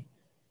as a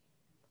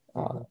uh,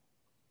 Mhm.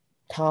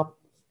 top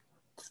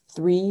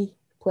 3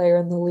 player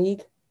in the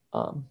league.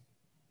 Um,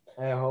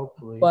 Yeah,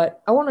 hopefully.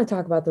 but I want to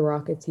talk about the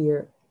Rockets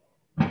here.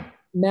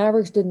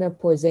 Mavericks didn't have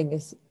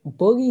Porzingis.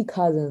 Boogie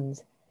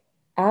Cousins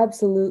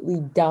absolutely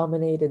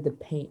dominated the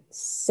paint.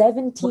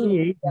 17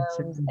 28 and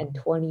rebounds and 7.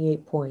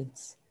 28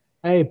 points.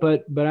 Hey,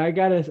 but I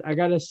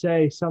gotta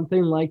say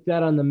something like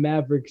that on the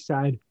Mavericks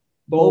side.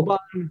 Boba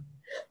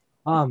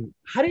Boban,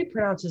 how do you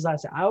pronounce his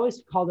last name? I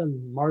always called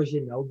him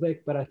Marjanovic,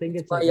 but I think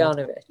it's like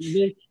Marjanovic.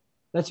 Marjanovic.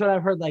 That's what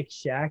I've heard like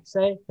Shaq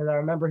say, because I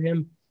remember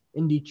him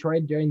in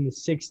Detroit during the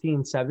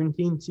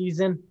 16-17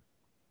 season.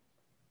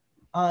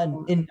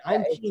 In Yeah,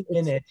 19 it's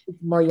minutes, it's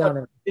he put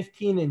Marjanovic.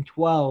 15 and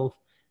 12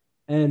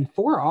 and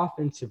 4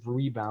 offensive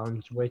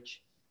rebounds,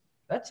 which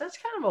that's kind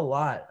of a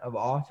lot of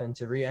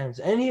offensive rebounds.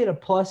 And he had a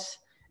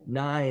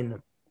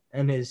 +9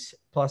 and his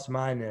plus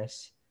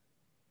minus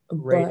But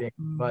rating.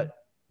 But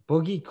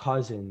Boogie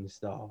Cousins,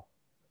 though,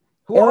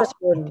 who Eric also had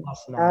a Gordon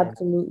plus nine.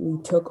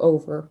 absolutely took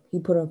over. He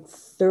put up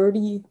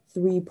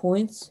 33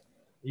 points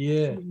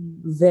Yeah.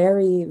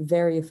 very,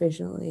 very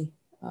efficiently.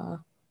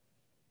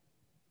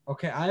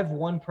 Okay, I have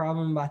one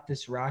problem about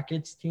this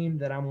Rockets team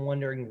that I'm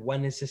wondering,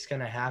 when is this going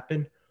to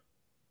happen?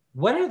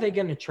 When are they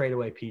going to trade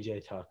away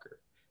PJ Tucker?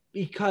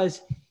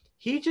 Because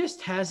he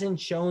just hasn't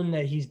shown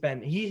that he's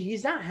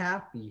not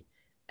happy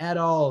at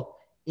all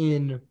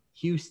in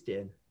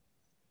Houston.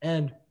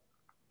 And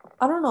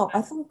I don't know.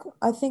 I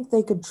think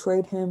they could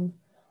trade him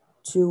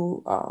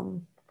to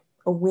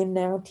a win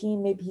now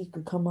team. Maybe he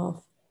could come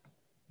off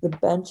the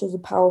bench as a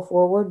power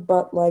forward,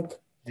 but like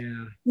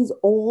yeah, he's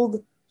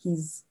old.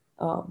 He's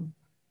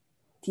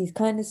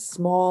kind of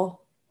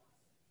small.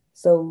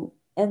 So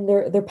and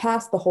they're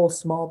past the whole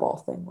small ball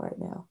thing right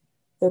now.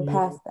 They're yeah,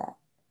 past that.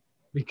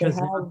 They because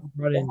now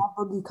have they have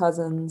Boogie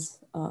Cousins.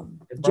 they brought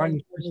James in Harden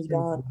is Christian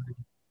gone. Wood.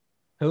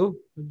 Who?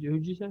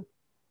 Who'd you say?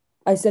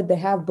 I said they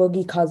have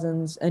Boogie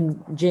Cousins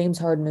and James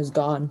Harden is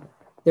gone.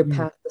 They're Mm.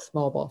 past the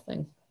small ball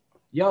thing.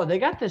 Yo, they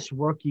got this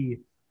rookie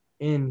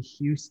in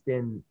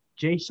Houston,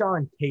 Jay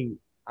Tate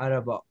out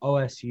of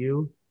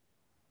OSU.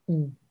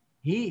 Mm,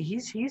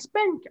 He's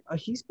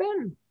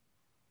been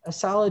a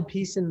solid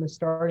piece in the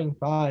starting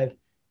five,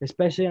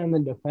 especially on the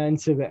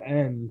defensive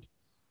end.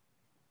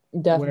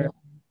 Where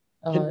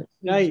definitely.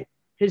 tonight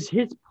his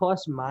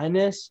plus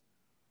minus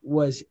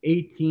was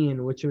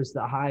 18, which was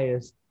the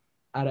highest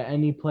out of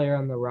any player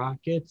on the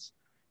Rockets.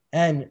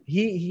 And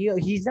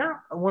he's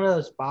not one of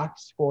those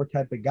box score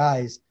type of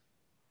guys.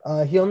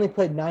 He only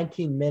played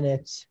 19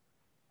 minutes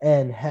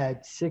and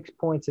had 6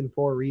 points and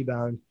 4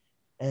 rebounds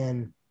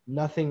and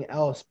nothing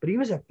else. But he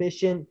was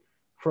efficient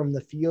from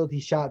the field. He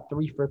shot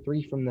 3 for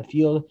 3 from the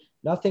field,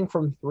 nothing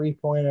from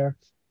 3-pointer,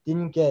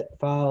 didn't get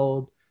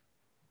fouled,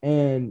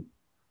 and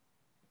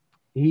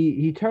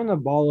he turned the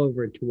ball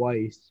over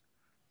twice,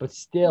 but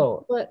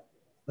still, but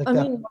like I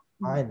that mean, there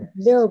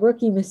minus. are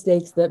rookie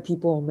mistakes that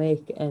people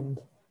make, and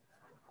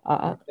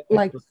like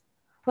Exactly.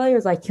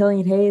 players like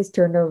Killian Hayes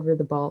turned over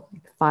the ball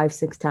like 5,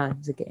 6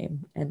 times a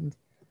game, and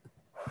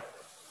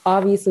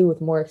obviously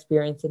with more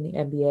experience in the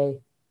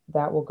NBA,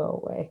 that will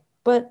go away.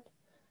 But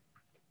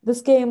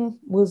this game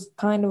was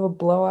kind of a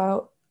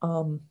blowout.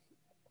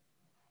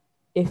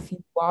 If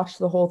you watch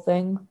the whole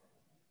thing,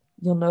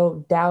 you'll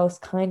know Dallas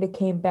kind of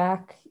came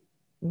back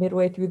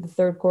midway through the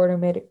third quarter,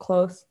 made it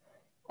close,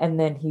 and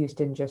then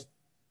Houston just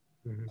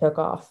Mhm. took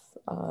off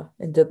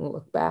and didn't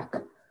look back.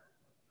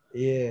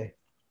 Yeah.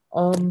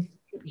 Um,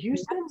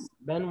 Houston's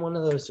been one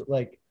of those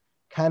like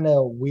kind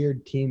of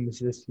weird teams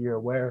this year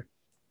where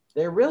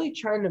they're really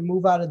trying to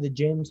move out of the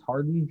James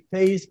Harden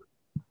phase.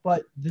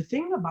 But the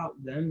thing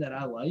about them that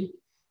I like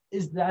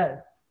is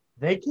that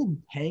they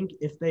can tank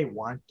if they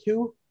want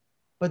to,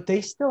 but they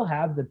still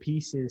have the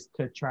pieces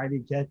to try to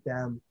get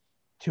them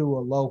to a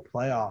low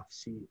playoff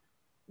seed.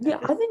 yeah,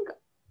 I think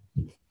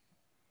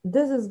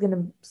this is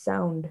gonna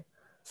sound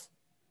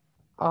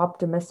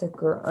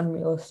optimistic or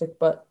unrealistic,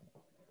 but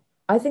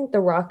I think the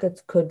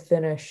Rockets could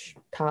finish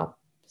top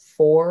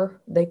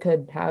four. They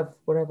could have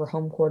whatever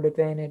home court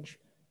advantage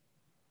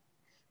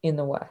in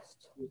the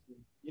West.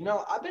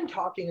 I've been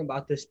talking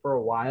about this for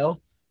a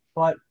while,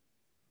 but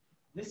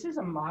this is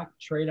a mock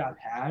trade I've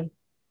had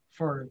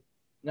for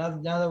now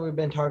that we've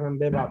been talking a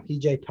bit about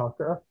PJ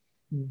Tucker.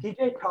 Mm.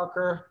 PJ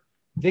Tucker,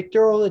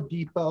 Victor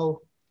Oladipo,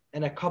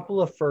 and a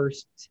couple of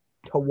firsts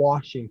to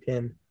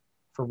Washington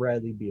for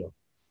Bradley Beal.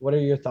 What are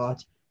your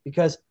thoughts?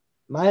 Because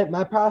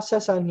my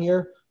process on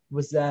here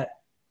was that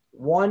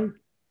one,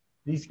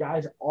 these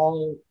guys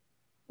all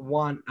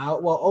want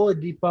out. Well,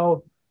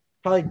 Oladipo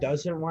probably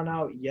doesn't want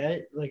out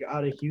yet, like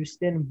out of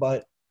Houston,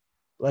 but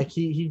like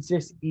he's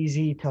just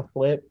easy to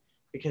flip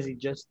because he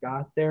just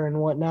got there and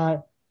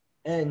whatnot.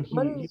 And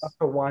What he is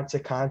also wants a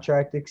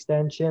contract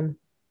extension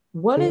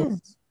what too.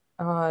 is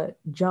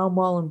John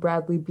Wall and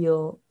Bradley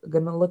Beal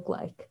gonna look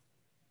like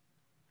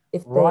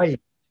if they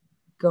Right,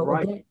 go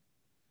right. again?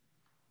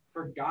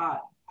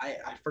 Forgot. I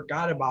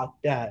forgot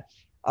about that.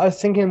 I was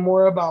thinking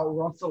more about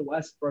Russell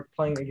Westbrook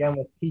playing again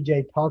with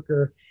PJ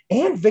Tucker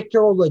and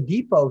Victor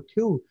Oladipo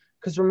too.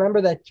 Because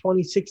remember that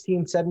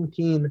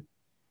 2016-17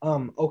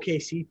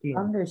 OKC team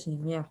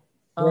Underseen, yeah.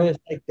 where it's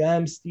like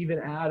them, Steven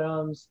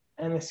Adams,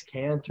 Ennis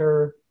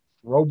Cantor,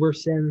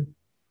 Roberson.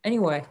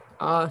 Anyway,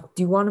 do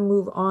you want to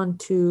move on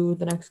to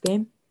the next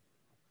game?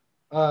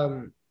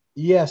 Um,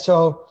 yeah,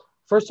 so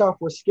first off,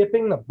 we're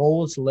skipping the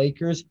Bulls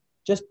Lakers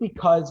just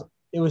because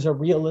it was a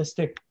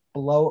realistic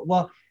blow.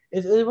 Well,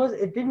 it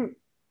didn't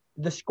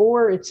the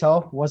score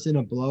itself wasn't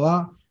a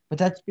blowout, but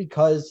that's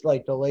because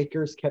like the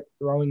Lakers kept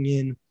throwing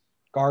in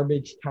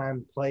garbage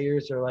time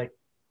players or like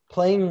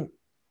playing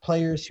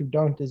players who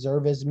don't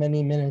deserve as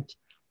many minutes.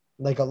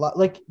 Like a lot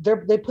like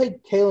they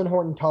played Taylor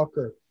Horton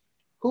Tucker,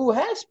 who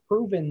has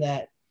proven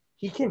that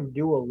he can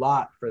do a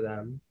lot for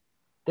them.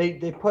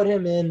 They put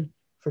him in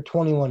for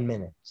 21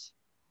 minutes.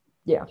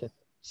 Yeah.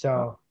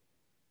 So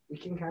we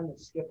can kind of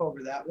skip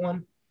over that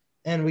one.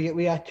 And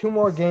we got two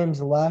more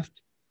games left.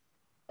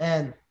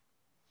 And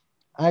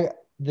I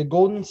the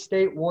Golden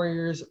State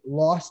Warriors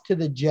lost to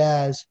the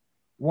Jazz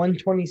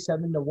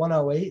 127 to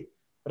 108.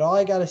 But all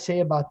I got to say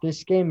about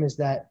this game is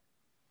that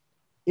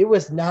it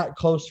was not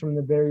close from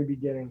the very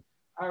beginning.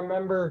 I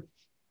remember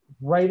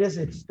right as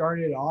it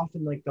started off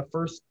in like the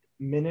first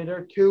minute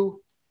or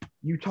two,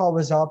 Utah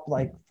was up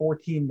like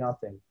 14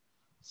 nothing,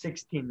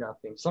 16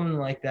 nothing, something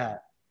like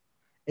that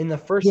in the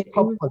Yeah, first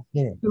couple of it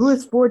minutes.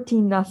 was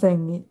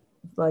 14-0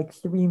 like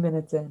 3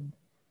 minutes in.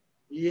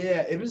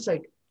 Yeah, it was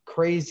like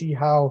crazy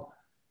how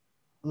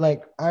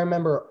like I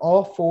remember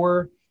all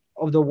four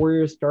of the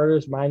Warriors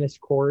starters minus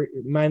Curry,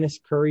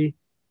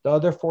 the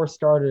other four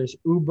starters,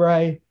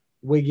 Oubre,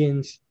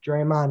 Wiggins,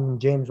 Draymond,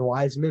 and James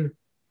Wiseman,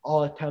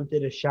 all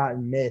attempted a shot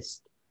and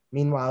missed.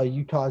 Meanwhile,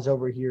 Utah's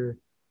over here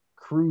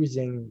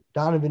cruising.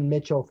 Donovan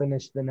Mitchell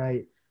finished the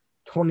night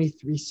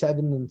 23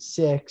 7 and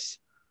 6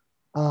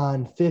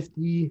 on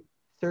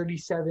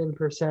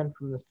 37%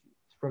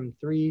 from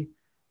three,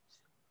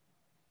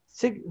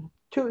 six,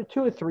 two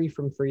or three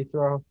from free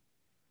throw.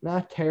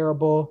 Not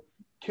terrible.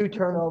 Two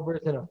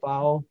turnovers and a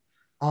foul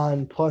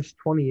on plus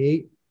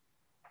 28.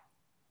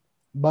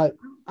 But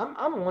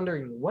I'm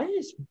wondering, when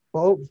is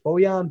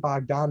Bojan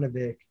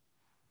Bogdanovic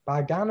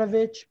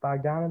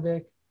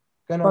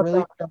gonna But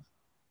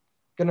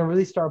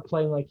really start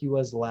playing like he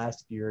was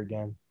last year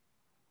again?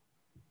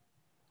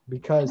 I don't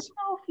Because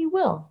know if he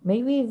will.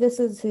 Maybe this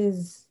is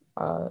his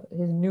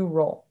new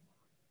role.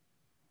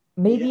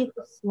 yeah, Maybe it's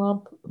a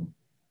slump,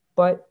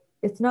 but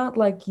it's not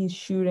like he's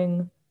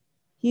shooting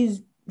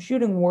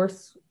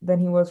worse than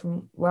he was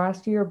from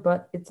last year,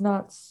 but it's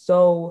not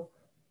so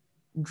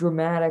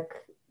dramatic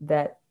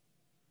that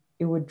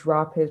it would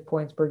drop his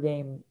points per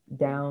game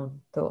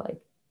down to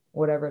like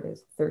whatever it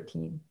is,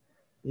 13.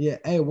 yeah.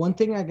 Hey, one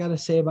thing I gotta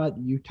say about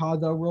Utah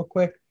though, real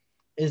quick,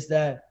 is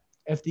that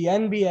if the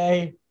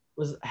NBA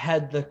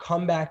had the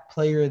comeback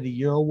player of the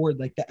year award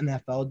like the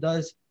NFL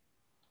does,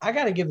 I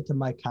got to give it to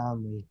Mike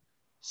Conley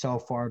so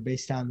far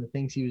based on the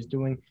things he was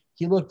doing.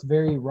 He looked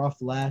very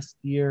rough last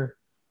year,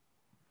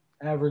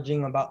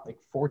 averaging about like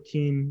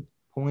 14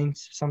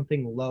 points,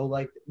 something low,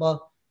 like,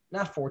 well,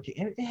 not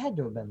 14. It had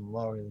to have been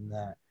lower than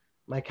that,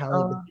 Mike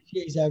Conley. But Uh, this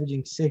year he's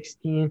averaging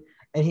 16,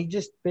 and he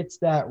just fits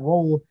that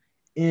role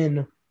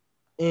in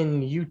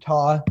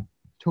Utah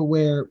to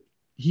where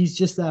he's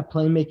just that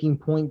playmaking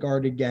point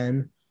guard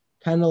again,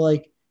 kind of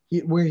like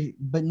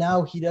but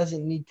now he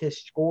doesn't need to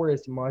score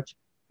as much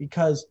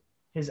because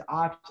his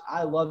ops.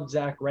 I love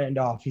Zach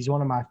Randolph. He's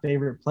one of my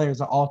favorite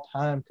players of all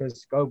time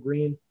because go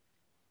green.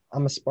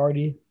 I'm a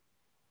Sparty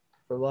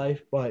for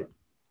life, but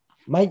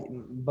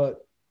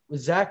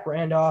Zach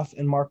Randolph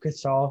and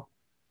Marcus Gasol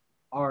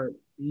are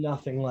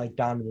nothing like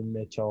Donovan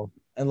Mitchell,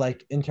 and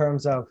like in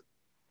terms of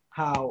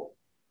how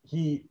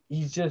he's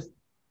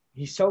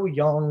so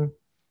young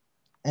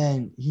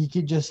and he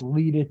could just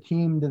lead a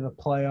team to the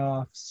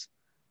playoffs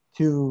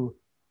to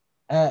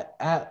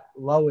at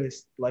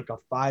lowest like a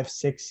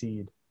 5-6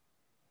 seed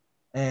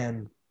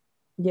and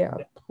yeah,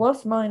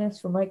 plus minus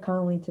for Mike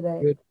Conley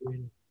today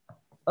good.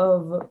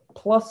 of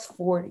plus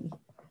 40.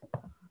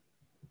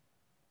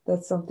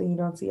 That's something you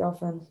don't see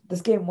often.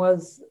 This game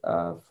was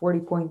a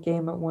 40-point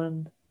game at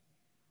one.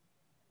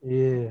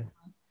 Yeah.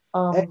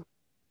 Hey, Um,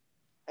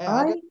 I got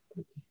I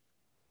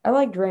I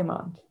like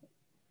Draymond.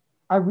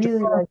 I really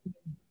Draymond like.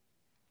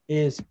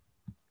 is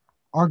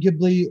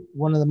arguably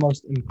one of the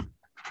most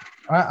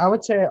I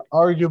would say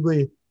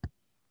arguably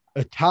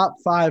a top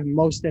 5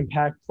 most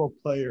impactful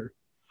player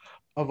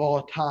of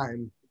all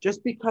time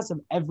just because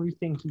of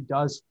everything he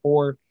does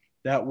for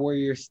that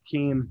Warriors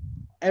team.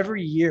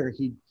 Every year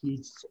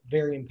he's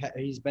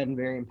been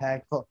very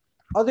impactful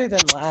other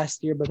than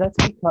last year, but that's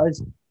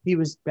because he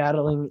was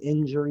battling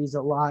injuries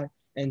a lot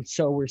and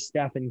so were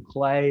Steph and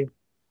Clay.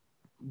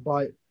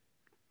 But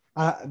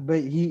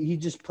he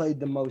just played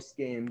the most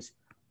games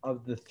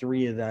of the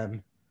three of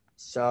them.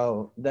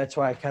 So that's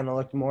why I kind of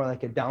looked more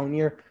like a down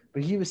year.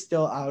 But he was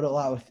still out a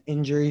lot with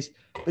injuries.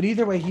 But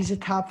either way, he's a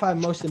top 5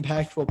 most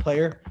impactful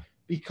player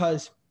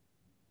because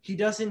he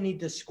doesn't need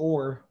to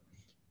score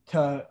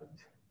to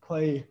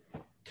play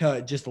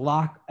to just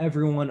lock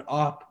everyone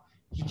up.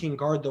 He can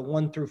guard the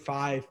 1 through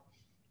 5.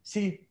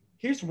 See,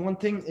 here's one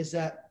thing is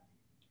that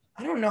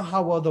I don't know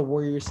how well the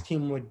Warriors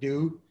team would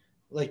do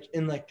like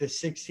in like the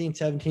 16,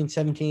 17,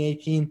 17,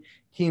 18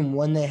 team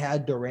when they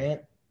had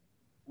Durant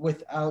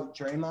without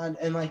Draymond.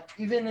 And like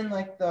even in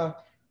like the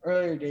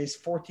earlier days,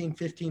 14,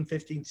 15,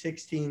 15,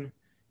 16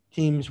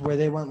 teams where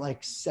they went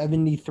like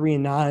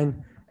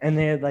 73-9 and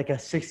they had like a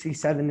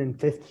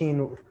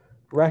 67-15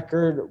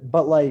 record.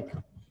 But like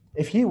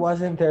if he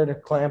wasn't there to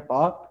clamp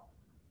up,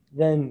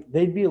 then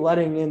they'd be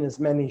letting in as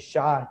many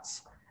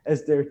shots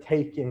as they're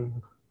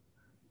taking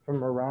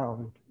from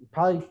around.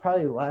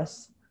 Probably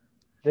less.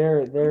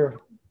 They're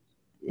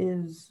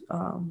Is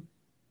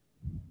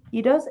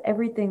he does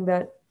everything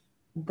that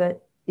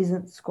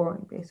isn't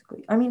scoring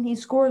basically. I mean, he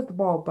scores the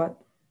ball,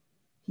 but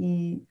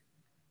he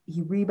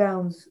he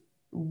rebounds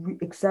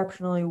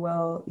exceptionally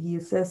well. He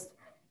assists,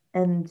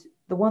 and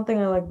the one thing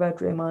I like about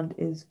Draymond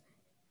is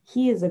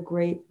he is a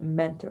great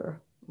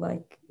mentor.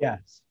 Like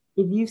yes.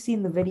 Have you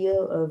seen the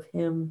video of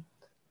him?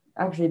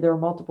 Actually, there are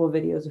multiple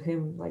videos of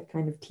him like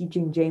kind of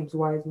teaching James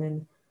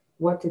Wiseman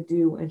what to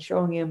do and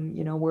showing him,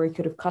 where he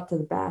could have cut to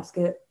the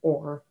basket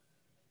or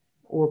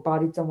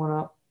bodied someone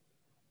up.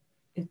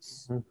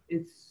 It's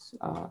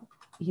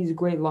he's a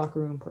great locker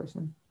room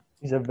person.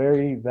 He's a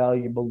very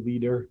valuable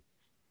leader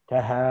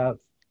to have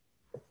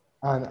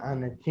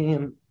on a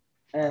team,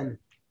 and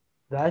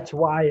that's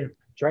why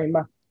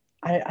Draymond.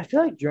 I feel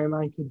like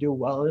Draymond could do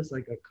well as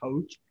like a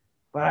coach,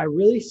 but I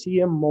really see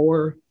him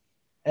more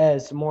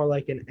as more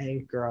like an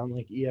anchor on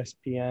like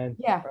ESPN.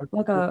 Yeah,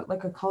 like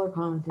a color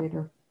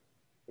commentator.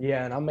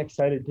 Yeah, and I'm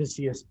excited to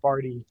see a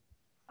Sparty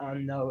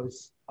on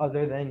those.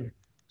 Other than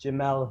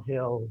Jamel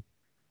Hill,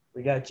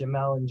 we got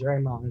Jamel and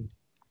Draymond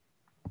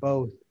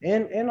both,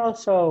 and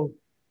also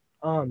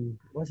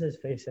what's his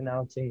face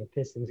announcing the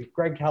Pistons?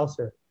 Greg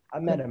Kelser. I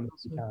met Greg him a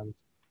few Kelser. times.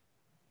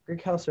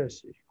 Greg Kelser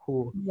is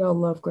cool. We all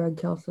love Greg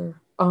Kelser.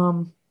 He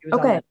was on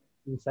Okay,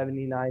 that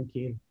 79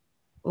 team.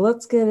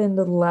 let's get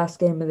into the last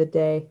game of the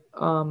day.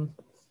 The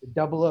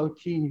double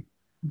OT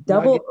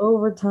Double Nuggets. Yeah,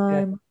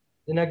 overtime.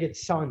 the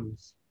Nuggets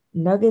Suns.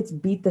 Nuggets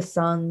beat the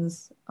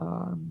Suns.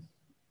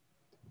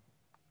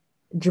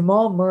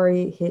 Jamal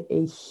Murray hit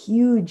a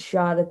huge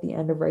shot at the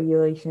end of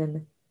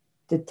regulation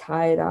to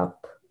tie it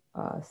up,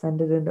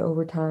 send it into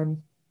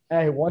overtime.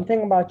 Hey, one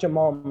thing about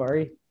Jamal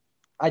Murray,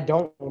 I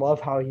don't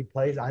love how he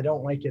plays. I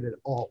don't like it at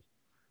all.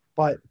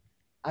 But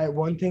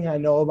one thing I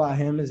know about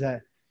him is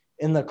that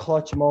in the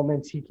clutch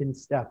moments he can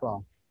step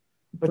up.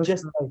 But For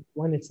just sure. like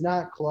when it's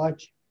not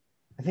clutch,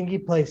 I think he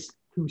plays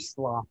too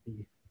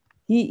sloppy.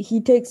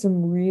 He takes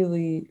some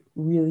really,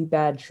 really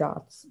bad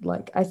shots.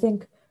 Like I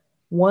think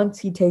once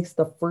he takes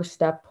the first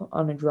step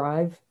on a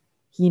drive,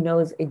 he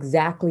knows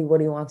exactly what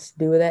he wants to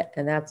do with it,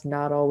 and that's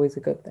not always a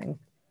good thing.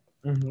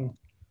 Mm-hmm.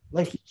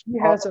 Like he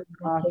has an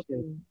Often option.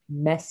 taking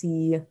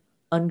messy,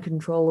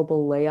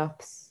 uncontrollable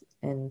layups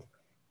and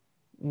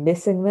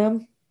missing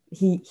them.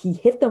 He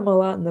hit them a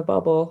lot in the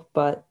bubble,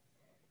 but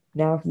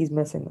now he's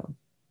missing them.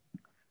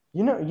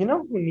 You know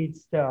who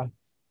needs to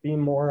be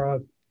more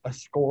of a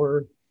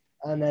scorer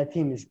on that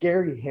team is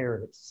Gary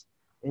Harris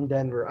in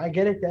Denver. I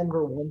get it,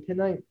 Denver won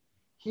tonight.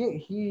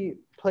 He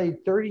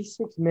played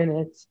 36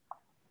 minutes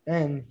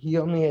and he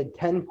only had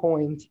 10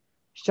 points,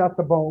 shot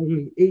the ball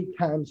only 8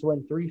 times,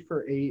 went 3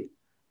 for 8,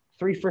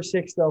 3 for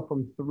 6 though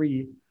from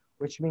three,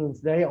 which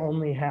means they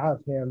only have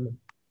him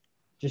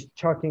just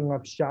chucking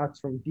up shots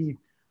from deep,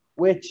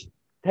 which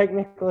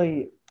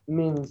technically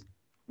means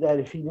that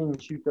if he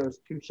didn't shoot those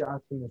 2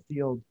 shots in the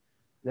field,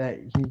 that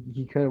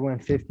he could have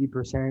went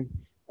 50%.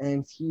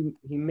 And he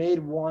made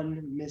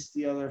one, missed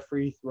the other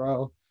free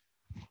throw.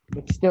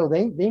 But still,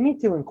 they need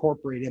to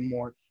incorporate him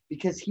more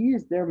because he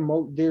is their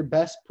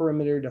best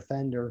perimeter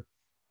defender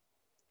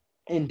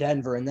in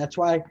Denver, and that's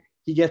why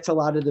he gets a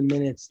lot of the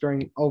minutes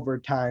during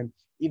overtime.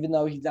 Even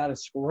though he's not a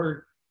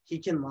scorer, he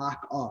can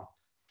lock up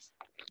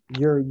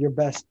your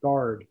best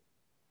guard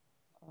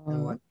and Uh,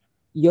 what.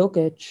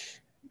 Jokic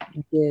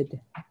did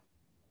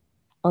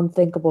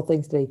unthinkable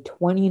things today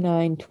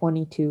 29,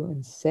 22,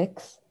 and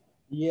 6.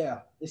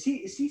 Yeah, is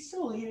he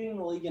still leading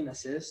the league in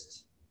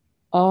assists?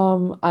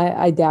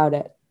 I doubt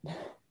it.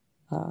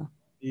 Uh,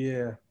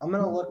 Yeah, I'm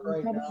gonna look he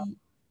right now. probably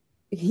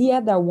he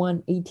had that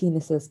one 18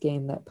 assist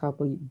game that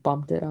probably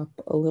bumped it up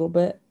a little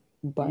bit,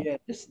 but Yeah,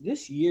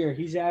 this year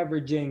he's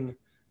averaging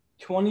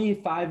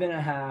 25 and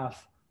a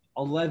half,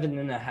 11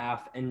 and a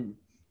half, and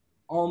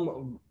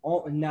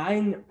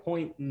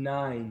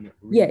 9.9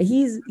 yeah,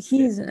 rebounds.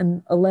 he's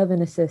an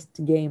 11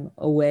 assist game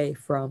away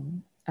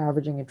from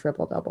averaging a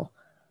triple double.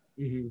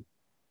 Mm-hmm.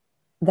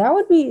 That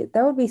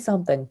would be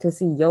something to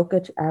see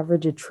Jokic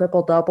average a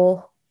triple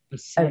double A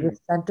as a center.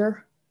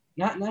 center.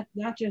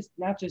 Not just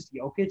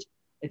Jokic.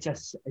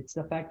 It's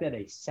the fact that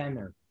a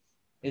center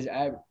is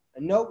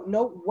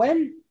no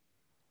when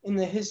in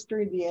the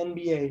history of the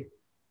NBA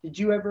did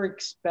you ever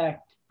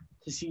expect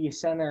to see a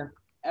center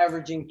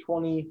averaging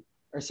 10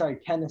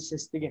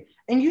 assists a game?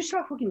 And you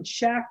saw fucking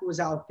Shaq was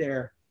out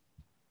there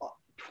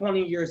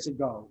 20 years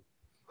ago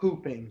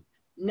hooping.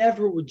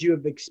 Never would you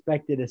have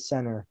expected a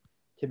center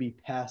to be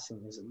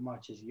passing as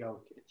much as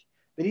Jokic.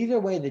 But either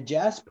way, the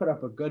Jazz put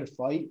up a good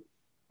fight,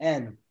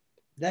 and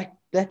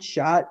that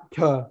shot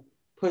to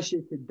push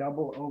it to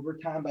double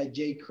overtime by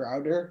Jay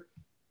Crowder,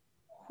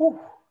 whew,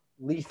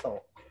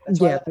 lethal. That's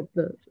why Yeah, but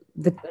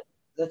the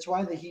that's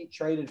why the Heat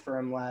traded for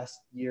him last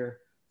year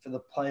for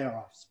the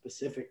playoffs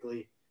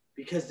specifically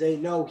because they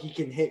know he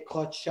can hit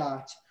clutch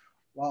shots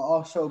while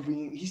also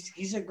being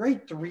he's a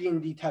great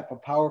 3-and-D type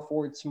of power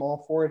forward, small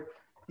forward.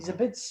 He's a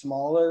bit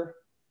smaller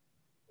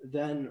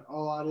than a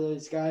lot of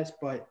those guys,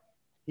 but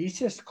he's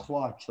just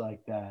clutch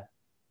like that.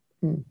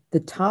 the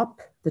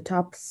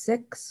top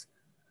 6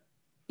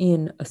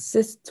 in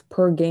assists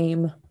per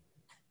game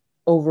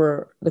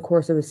over the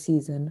course of a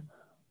season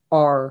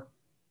are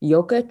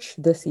Jokic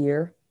this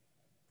year,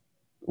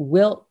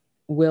 Wilt,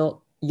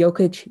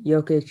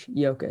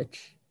 Jokic.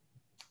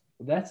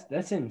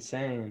 That's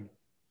insane.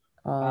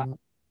 Uh, Um,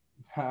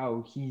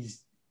 how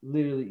he's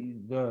literally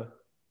the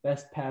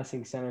best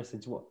passing center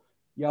since what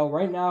Yo,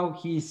 right now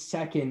he's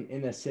second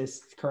in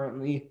assists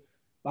currently,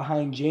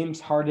 behind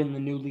James Harden, the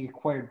newly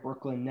acquired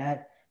Brooklyn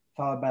Net,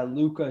 followed by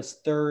Luka's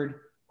third,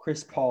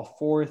 Chris Paul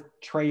fourth,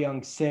 Trae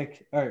Young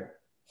sixth or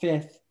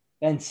fifth,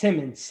 Ben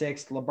Simmons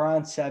sixth,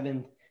 LeBron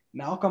seventh,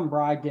 Malcolm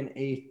Brogdon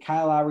eighth,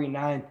 Kyle Lowry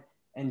ninth,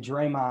 and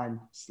Draymond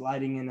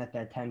sliding in at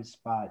that 10th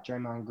spot.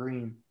 Draymond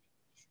Green.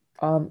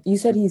 You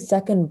said he's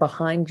second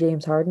behind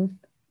James Harden.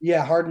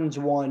 Yeah, Harden's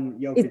one,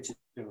 Jokic It's is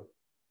two.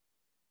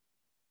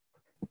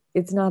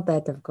 it's not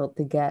that difficult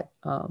to get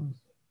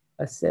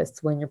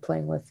assists when you're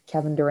playing with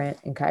Kevin Durant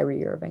and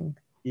Kyrie Irving.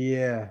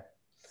 Yeah.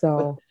 But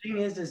So the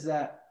thing is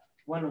that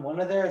when one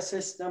of their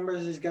assist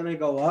numbers is going to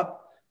go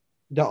up,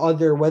 the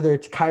other, whether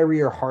it's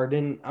Kyrie or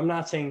Harden, I'm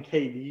not saying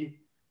KD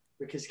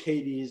because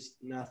KD is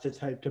not the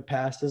type to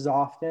pass as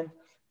often,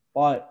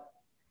 but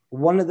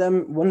one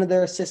of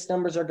their assist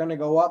numbers are going to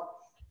go up.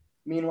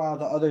 Meanwhile,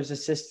 the other's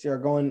assists are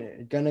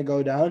going to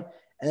go down,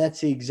 and that's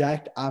the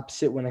exact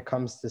opposite when it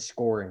comes to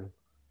scoring.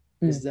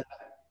 Is that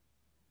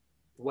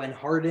when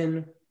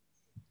Harden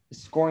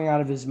is scoring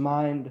out of his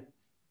mind,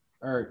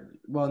 right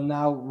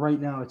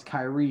now it's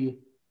Kyrie.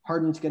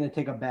 Harden's going to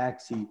take a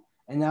backseat,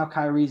 and now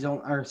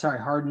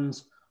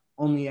Harden's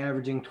only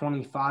averaging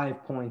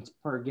 25 points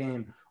per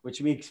game,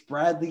 which makes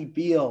Bradley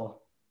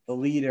Beal the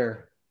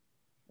leader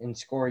in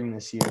scoring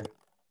this year,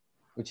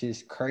 which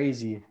is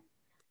crazy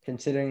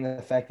considering the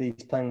fact that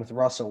he's playing with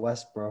Russell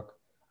Westbrook.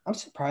 I'm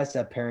surprised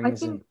that pairing I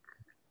isn't. think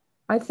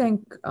I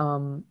think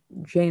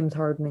James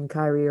Harden and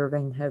Kyrie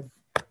Irving have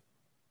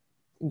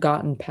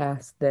gotten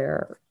past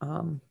their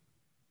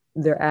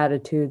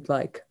attitude,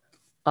 like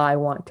I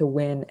want to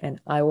win and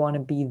I want to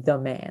be the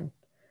man.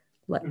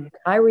 Like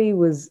Kyrie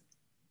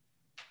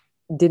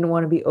didn't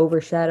want to be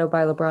overshadowed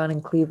by LeBron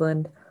in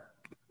Cleveland.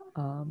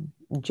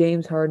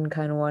 James Harden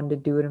kind of wanted to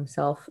do it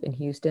himself in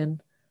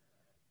Houston.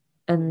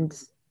 And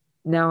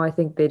now I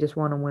think they just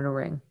want to win a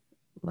ring.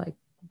 Like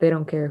they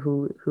don't care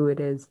who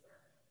it is.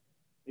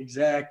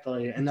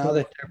 Exactly. And now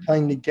that they're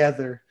playing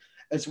together,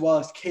 as well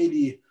as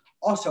KD.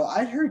 Also,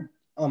 I heard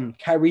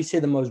Kyrie say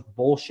the most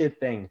bullshit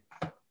thing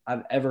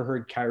I've ever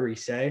heard Kyrie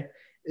say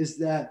is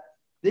that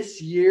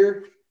this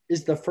year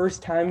is the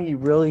first time he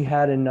really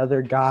had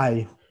another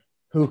guy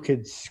who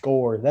could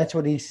score. That's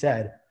what he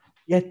said.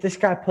 Yet this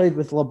guy played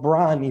with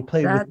LeBron. He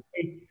played with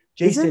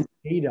Jason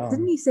Tatum.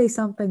 Didn't he say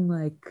something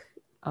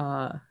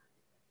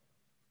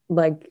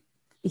like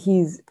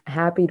he's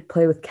happy to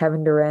play with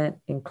Kevin Durant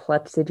in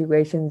clutch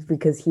situations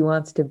because he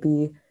wants to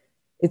be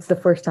it's the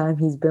first time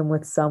he's been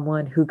with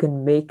someone who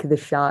can make the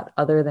shot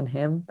other than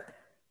him.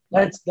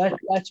 That's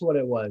what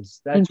it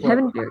was. And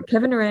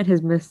Kevin Durant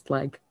has missed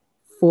like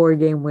 4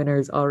 game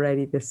winners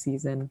already this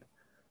season.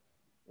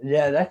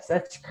 Yeah,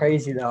 that's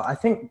crazy though. I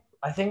think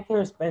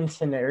there's been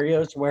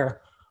scenarios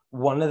where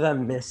one of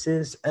them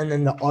misses and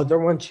then the other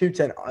one shoots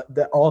and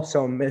that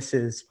also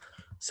misses.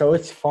 So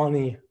it's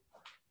funny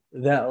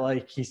that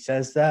like he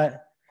says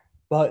that.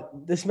 But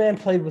this man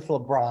played with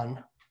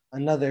LeBron,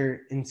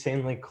 another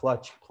insanely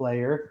clutch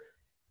player,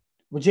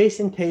 with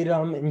Jason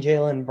Tatum and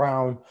Jaylen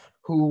Brown,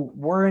 who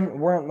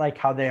weren't like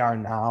how they are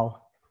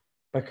now,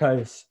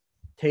 because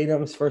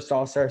Tatum's first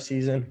All-Star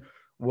season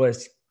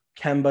was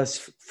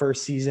Kemba's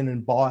first season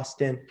in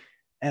Boston,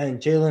 and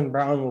Jaylen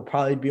Brown will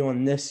probably be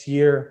on this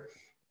year,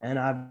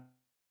 and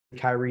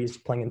Kyrie's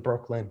playing in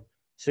Brooklyn,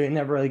 so he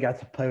never really got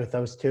to play with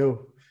those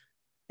two,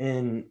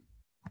 and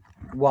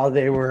while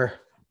they were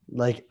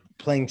like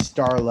playing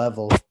star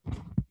level,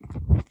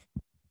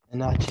 and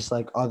not just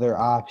like other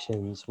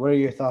options. What are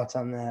your thoughts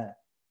on that?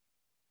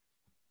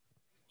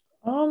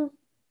 I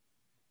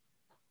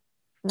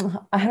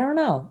don't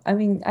know. I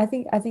mean, I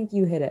think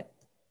you hit it.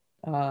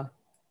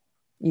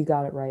 You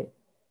got it right.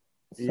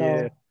 So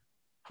Yeah.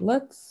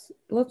 let's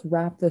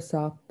wrap this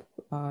up.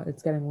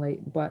 It's getting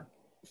late, but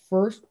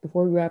first,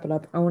 before we wrap it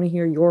up, I want to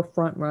hear your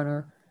front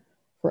runner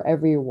for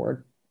every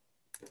award.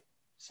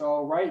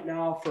 So right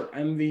now for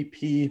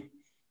MVP,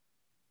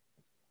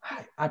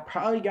 I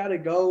probably got to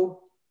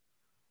go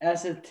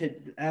as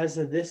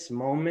of this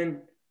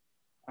moment.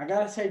 I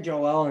gotta say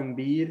Joel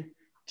Embiid,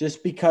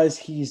 just because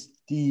he's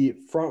the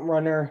front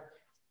runner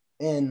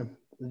in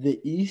the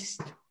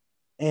East,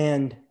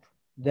 and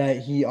that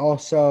he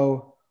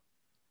also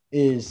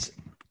is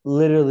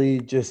literally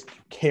just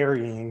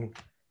carrying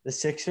the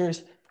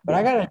Sixers. But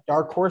I got a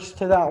dark horse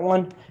to that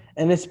one,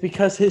 and it's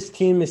because his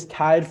team is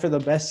tied for the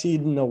best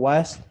seed in the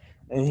West,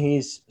 and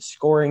he's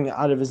scoring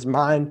out of his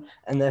mind,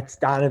 and that's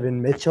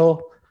Donovan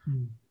Mitchell.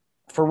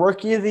 For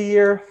Rookie of the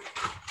Year,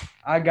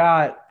 I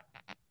got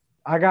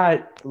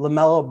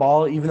LaMelo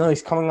Ball, even though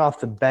he's coming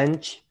off the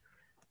bench,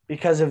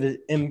 because of his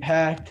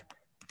impact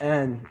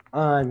and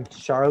on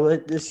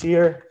Charlotte this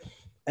year.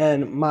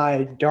 And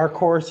my dark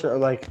horse, or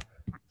like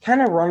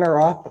kind of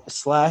runner-up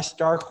 /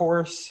 dark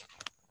horse,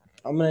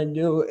 I'm gonna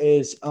do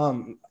is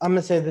I'm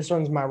gonna say this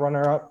one's my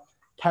runner-up.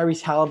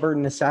 Tyrese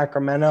Halliburton to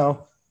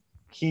Sacramento.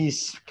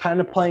 He's kind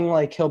of playing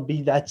like he'll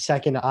be that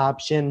second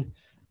option,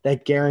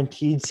 that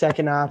guaranteed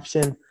second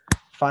option.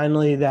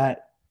 Finally,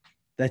 that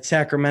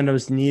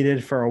Sacramento's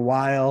needed for a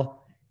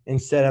while,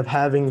 instead of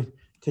having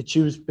to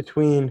choose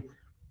between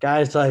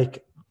Guys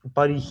like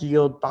Buddy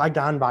Hield,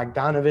 Bogdan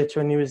Bogdanovic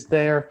when he was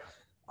there,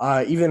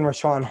 even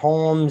Rashawn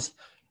Holmes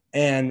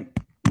and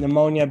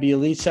Pneumonia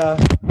Bielitsa.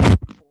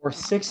 For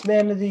sixth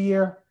man of the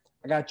year,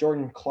 I got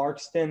Jordan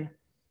Clarkson,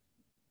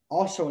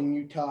 also in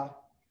Utah,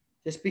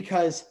 just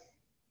because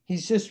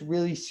he's just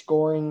really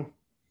scoring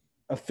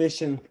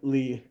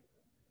efficiently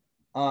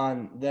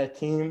on that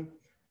team,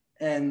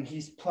 and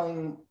he's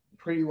playing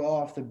pretty well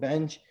off the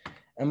bench.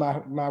 And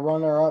my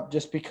runner up,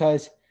 just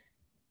because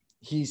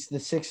he's the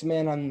sixth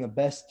man on the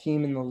best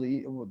team in the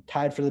league,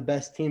 tied for the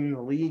best team in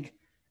the league,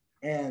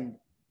 and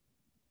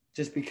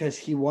just because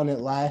he won it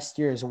last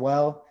year as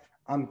well,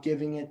 I'm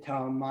giving it to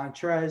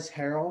Montrezl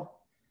Harrell.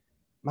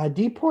 My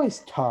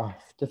DPOY's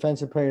tough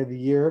defensive player of the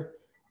year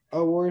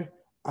award.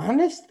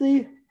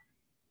 Honestly,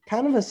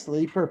 kind of a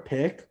sleeper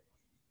pick,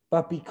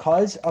 but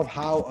because of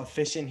how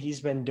efficient he's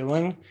been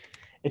doing,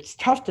 it's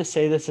tough to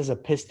say this as a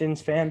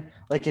Pistons fan.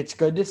 Like, it's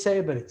good to say,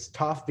 but it's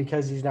tough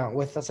because he's not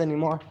with us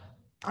anymore.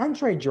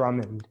 Andre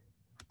Drummond.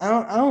 I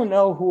don't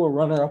know who a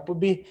runner-up would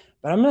be,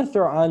 but I'm going to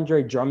throw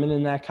Andre Drummond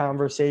in that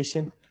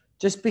conversation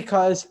just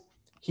because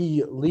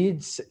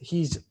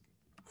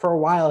for a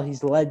while,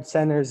 he's led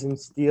centers and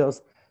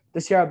steals.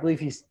 This year, I believe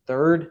he's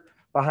third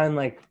behind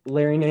like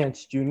Larry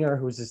Nance Jr.,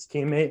 who's his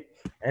teammate,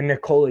 and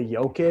Nikola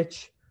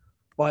Jokic.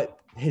 But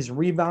his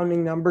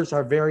rebounding numbers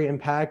are very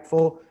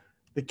impactful.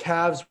 The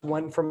Cavs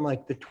went from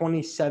like the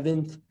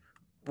 27th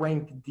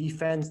ranked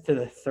defense to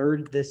the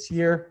third this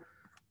year.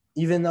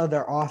 Even though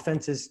their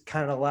offense is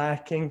kind of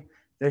lacking,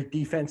 their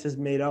defense has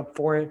made up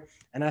for it.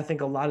 And I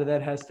think a lot of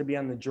that has to be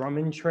on the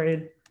Drummond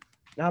trade.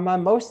 Now, my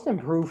most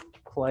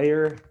improved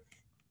player,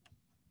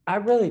 I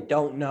really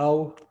don't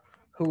know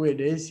who it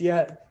is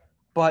yet.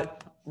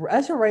 But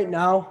as of right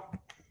now,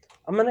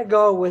 I'm going to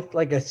go with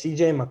like a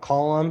CJ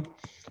McCollum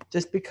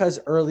just because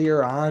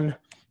earlier on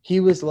he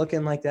was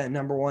looking like that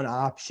number one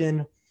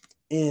option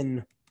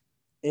in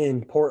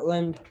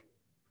Portland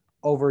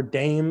over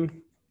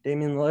Damian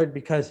Lillard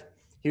because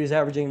he was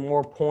averaging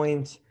more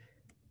points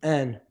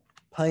and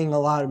playing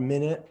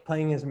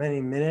as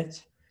many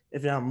minutes,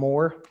 if not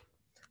more,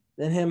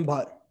 than him.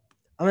 But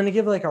I'm going to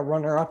give like a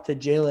runner-up to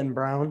Jaylen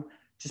Brown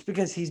just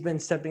because he's been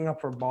stepping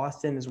up for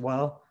Boston as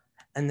well,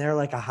 and they're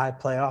like a high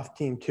playoff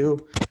team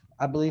too.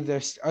 I believe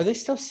are they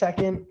still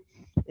second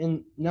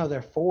no,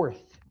 they're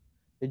fourth.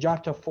 They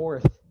dropped to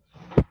fourth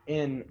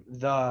in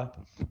the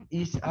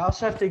East. I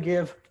also have to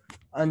give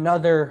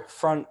another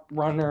front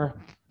runner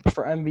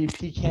for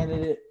MVP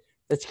candidate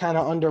that's kind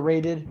of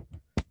underrated,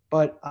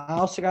 but I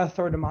also got to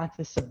throw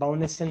Domantas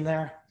Sabonis in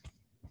there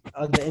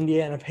of the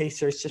Indiana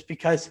Pacers just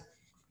because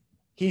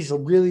he's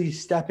really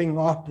stepping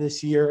up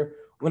this year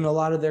when a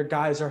lot of their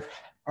guys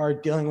are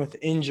dealing with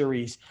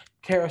injuries.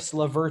 Karis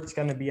LeVert's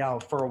going to be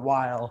out for a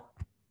while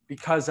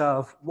because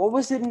of what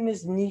was it in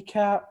his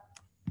kneecap?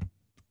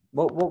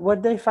 What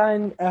did they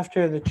find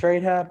after the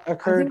trade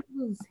occurred? I think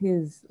it was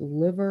his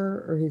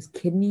liver or his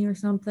kidney or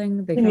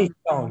something. They Kidney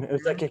found stone. It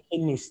was like a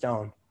kidney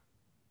stone,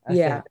 I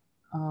yeah.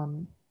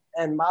 think.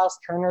 And Miles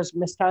Turner's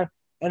missed time.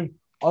 And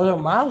although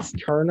Miles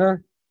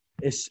Turner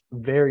is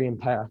very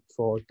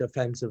impactful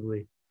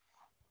defensively,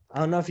 I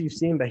don't know if you've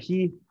seen, but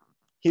he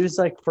was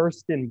like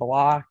first in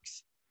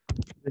blocks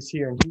this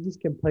year, and he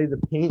just can play the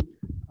paint.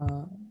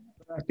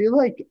 I feel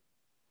like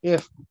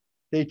if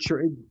they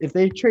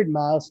trade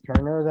Miles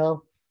Turner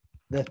though,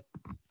 that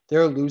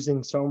they're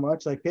losing so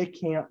much. Like they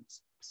can't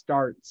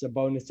start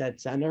Sabonis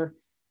at center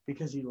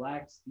because he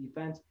lacks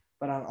defense,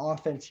 but on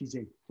offense he's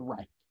a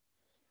threat.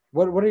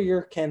 What are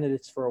your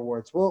candidates for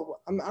awards? Well,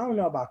 I don't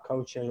know about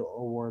coach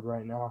award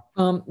right now.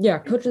 Yeah,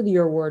 coach of the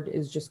year award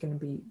is just going to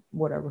be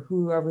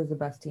whoever's the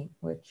best team,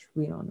 which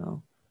we don't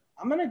know.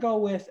 I'm going to go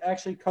with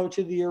actually coach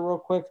of the year real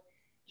quick,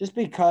 just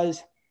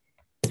because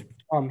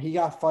he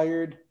got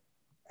fired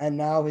and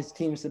now his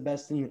team's the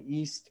best in the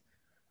East.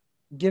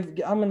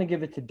 I'm going to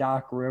give it to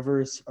Doc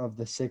Rivers of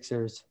the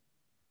Sixers.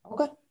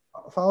 Okay.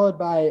 Followed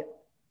by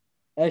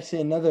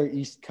actually another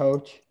East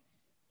coach,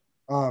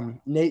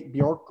 Nate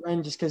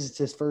Bjorkgren, just because it's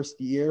his first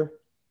year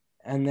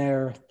and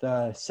they're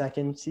the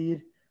second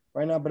seed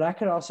right now. But I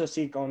could also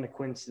see it going to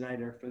Quinn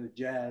Snyder for the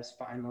Jazz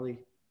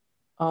finally.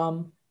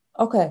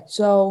 Okay,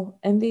 so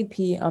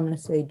MVP, I'm going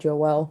to say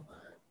Joel,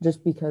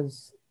 just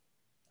because,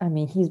 I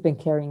mean, he's been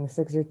carrying the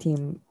Sixer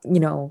team,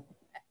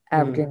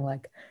 averaging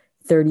like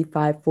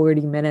 35,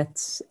 40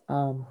 minutes,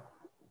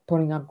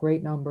 putting up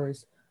great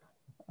numbers,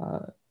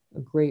 a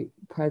great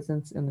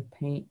presence in the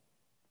paint.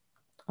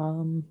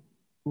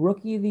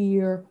 Rookie of the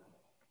year,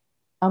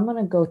 I'm going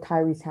to go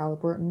Tyrese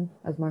Halliburton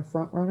as my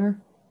front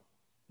runner.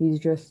 He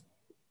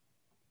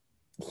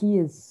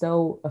is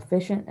so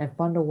efficient and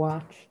fun to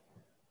watch.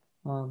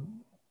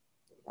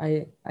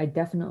 I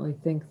definitely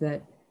think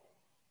that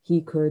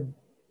he could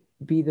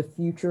be the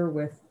future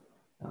with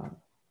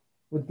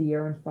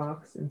De'Aaron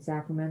Fox in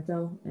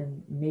Sacramento,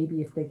 and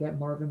maybe if they get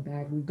Marvin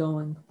Bagley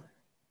going,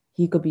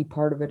 he could be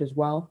part of it as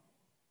well.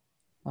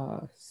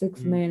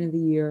 Sixth man of the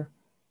year,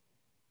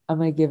 I'm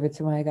going to give it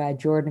to my guy,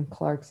 Jordan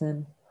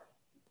Clarkson.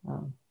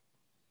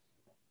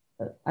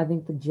 I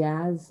think the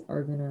Jazz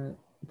are going to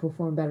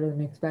perform better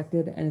than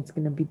expected, and it's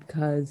going to be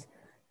because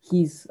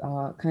he's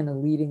kind of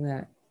leading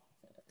that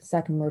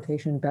second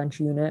rotation bench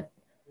unit.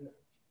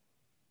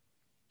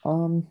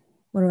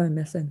 What am I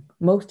missing?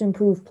 Most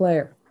improved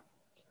player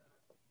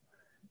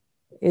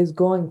is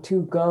going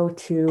to go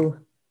to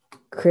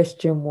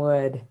Christian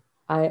Wood.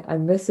 I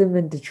miss him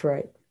in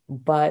Detroit,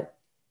 but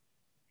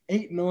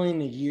 $8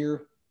 million a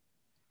year.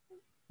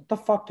 What the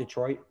fuck,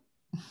 Detroit?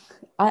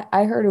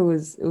 I heard it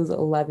was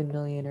 11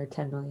 million or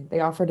 10 million. They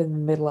offered him a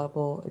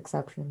mid-level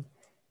exception,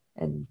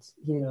 and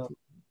he didn't. Yeah.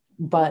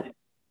 But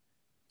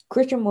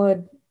Christian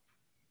Wood,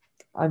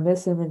 I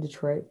miss him in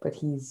Detroit, but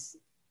he's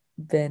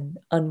been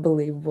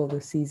unbelievable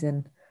this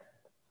season.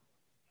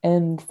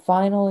 And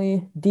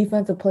finally,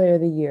 Defensive Player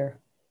of the Year.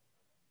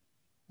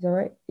 Is that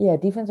right? Yeah,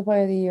 Defensive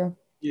Player of the Year.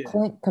 Yeah.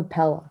 Clint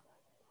Capella.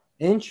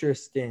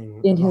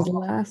 Interesting. In his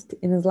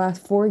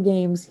last 4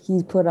 games,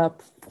 he's put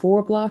up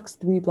 4 blocks,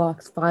 3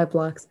 blocks, 5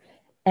 blocks,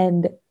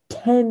 and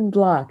 10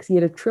 blocks. He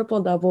had a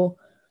triple-double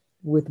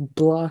with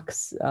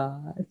blocks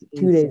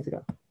 2 days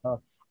ago.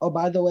 Oh,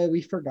 by the way,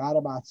 we forgot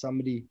about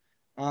somebody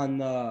on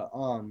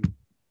the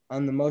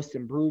most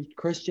improved.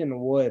 Christian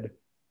Wood.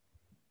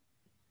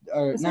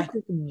 Or It's not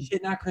Christian Wood.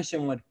 shit, not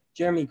Christian Wood.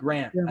 Jeremy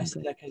Grant. Jeremy I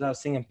said Grant. that because I was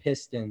singing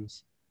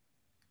Pistons.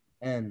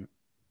 And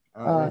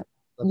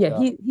Yeah,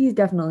 he's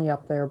definitely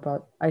up there,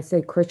 but I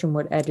say Christian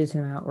Wood edges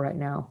him out right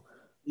now.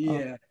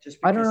 yeah, just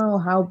I don't because know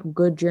how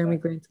good Jeremy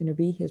Grant's going to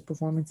be. His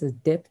performance has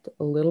dipped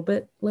a little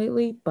bit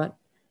lately, but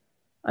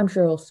I'm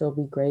sure he'll still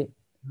be great.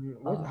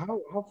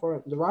 how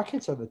far the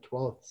Rockets are the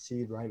 12th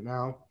seed right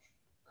now,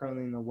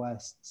 currently in the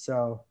West.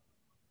 So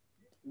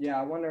yeah,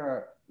 I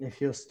wonder if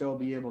he'll still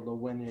be able to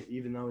win it,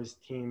 even though his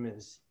team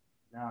is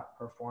not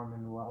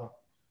performing well.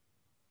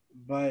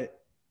 But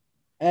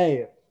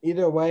hey,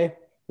 either way,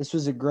 this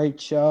was a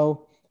great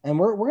show, and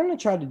we're gonna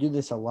try to do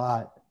this a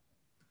lot.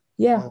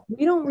 Yeah,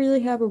 we don't really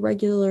have a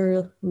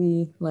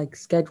regularly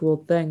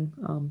scheduled thing.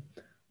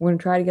 We're gonna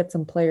try to get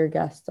some player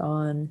guests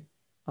on.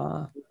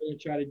 We're gonna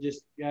try to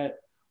just get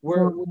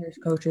Former players,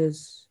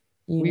 coaches.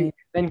 we've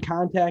been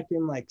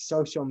contacting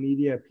social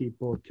media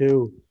people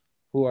too,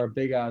 who are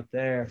big out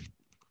there,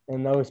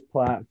 and those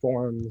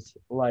platforms,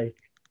 like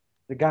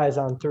the guys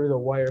on Through the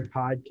Wire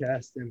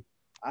podcast, and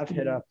I've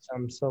hit up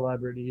some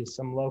celebrities,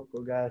 some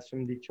local guys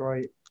from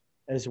Detroit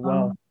as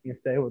well,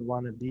 if they would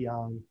want to be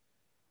on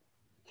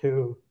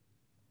too.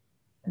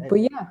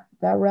 But yeah,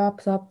 that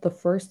wraps up the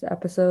first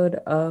episode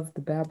of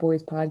the Bad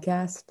Boys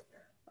podcast.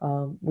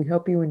 We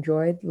hope you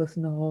enjoyed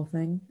listening to the whole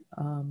thing.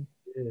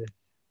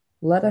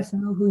 Let us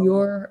know who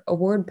your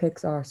award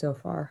picks are so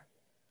far.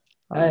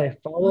 Hey,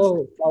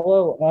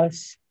 follow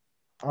us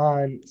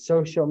on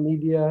social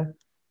media.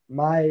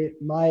 My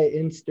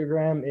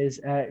Instagram is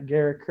at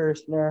Garrett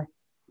Kirshner.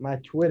 My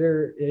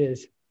Twitter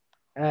is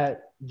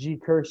at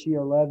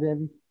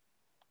gkershi11.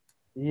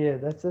 Yeah,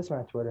 that's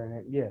my Twitter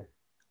name. Yeah.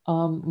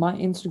 My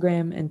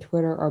Instagram and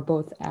Twitter are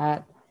both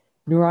at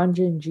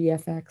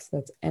NiranjanGFX.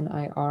 That's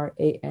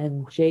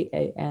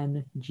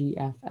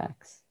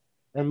NiranjanGFX.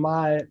 And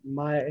my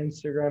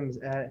Instagram is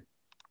at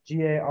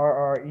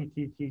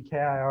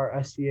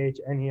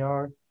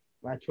GarrettKirschner.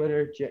 My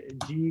Twitter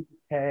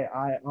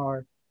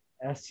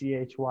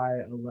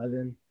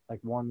GKIRSCHY11,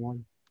 like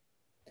 1-1.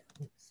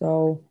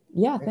 So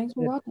yeah, thanks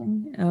for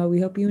watching. We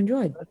hope you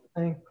enjoyed.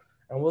 And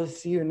we'll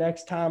see you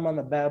next time on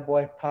the Bad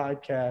Boy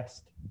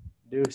Podcast.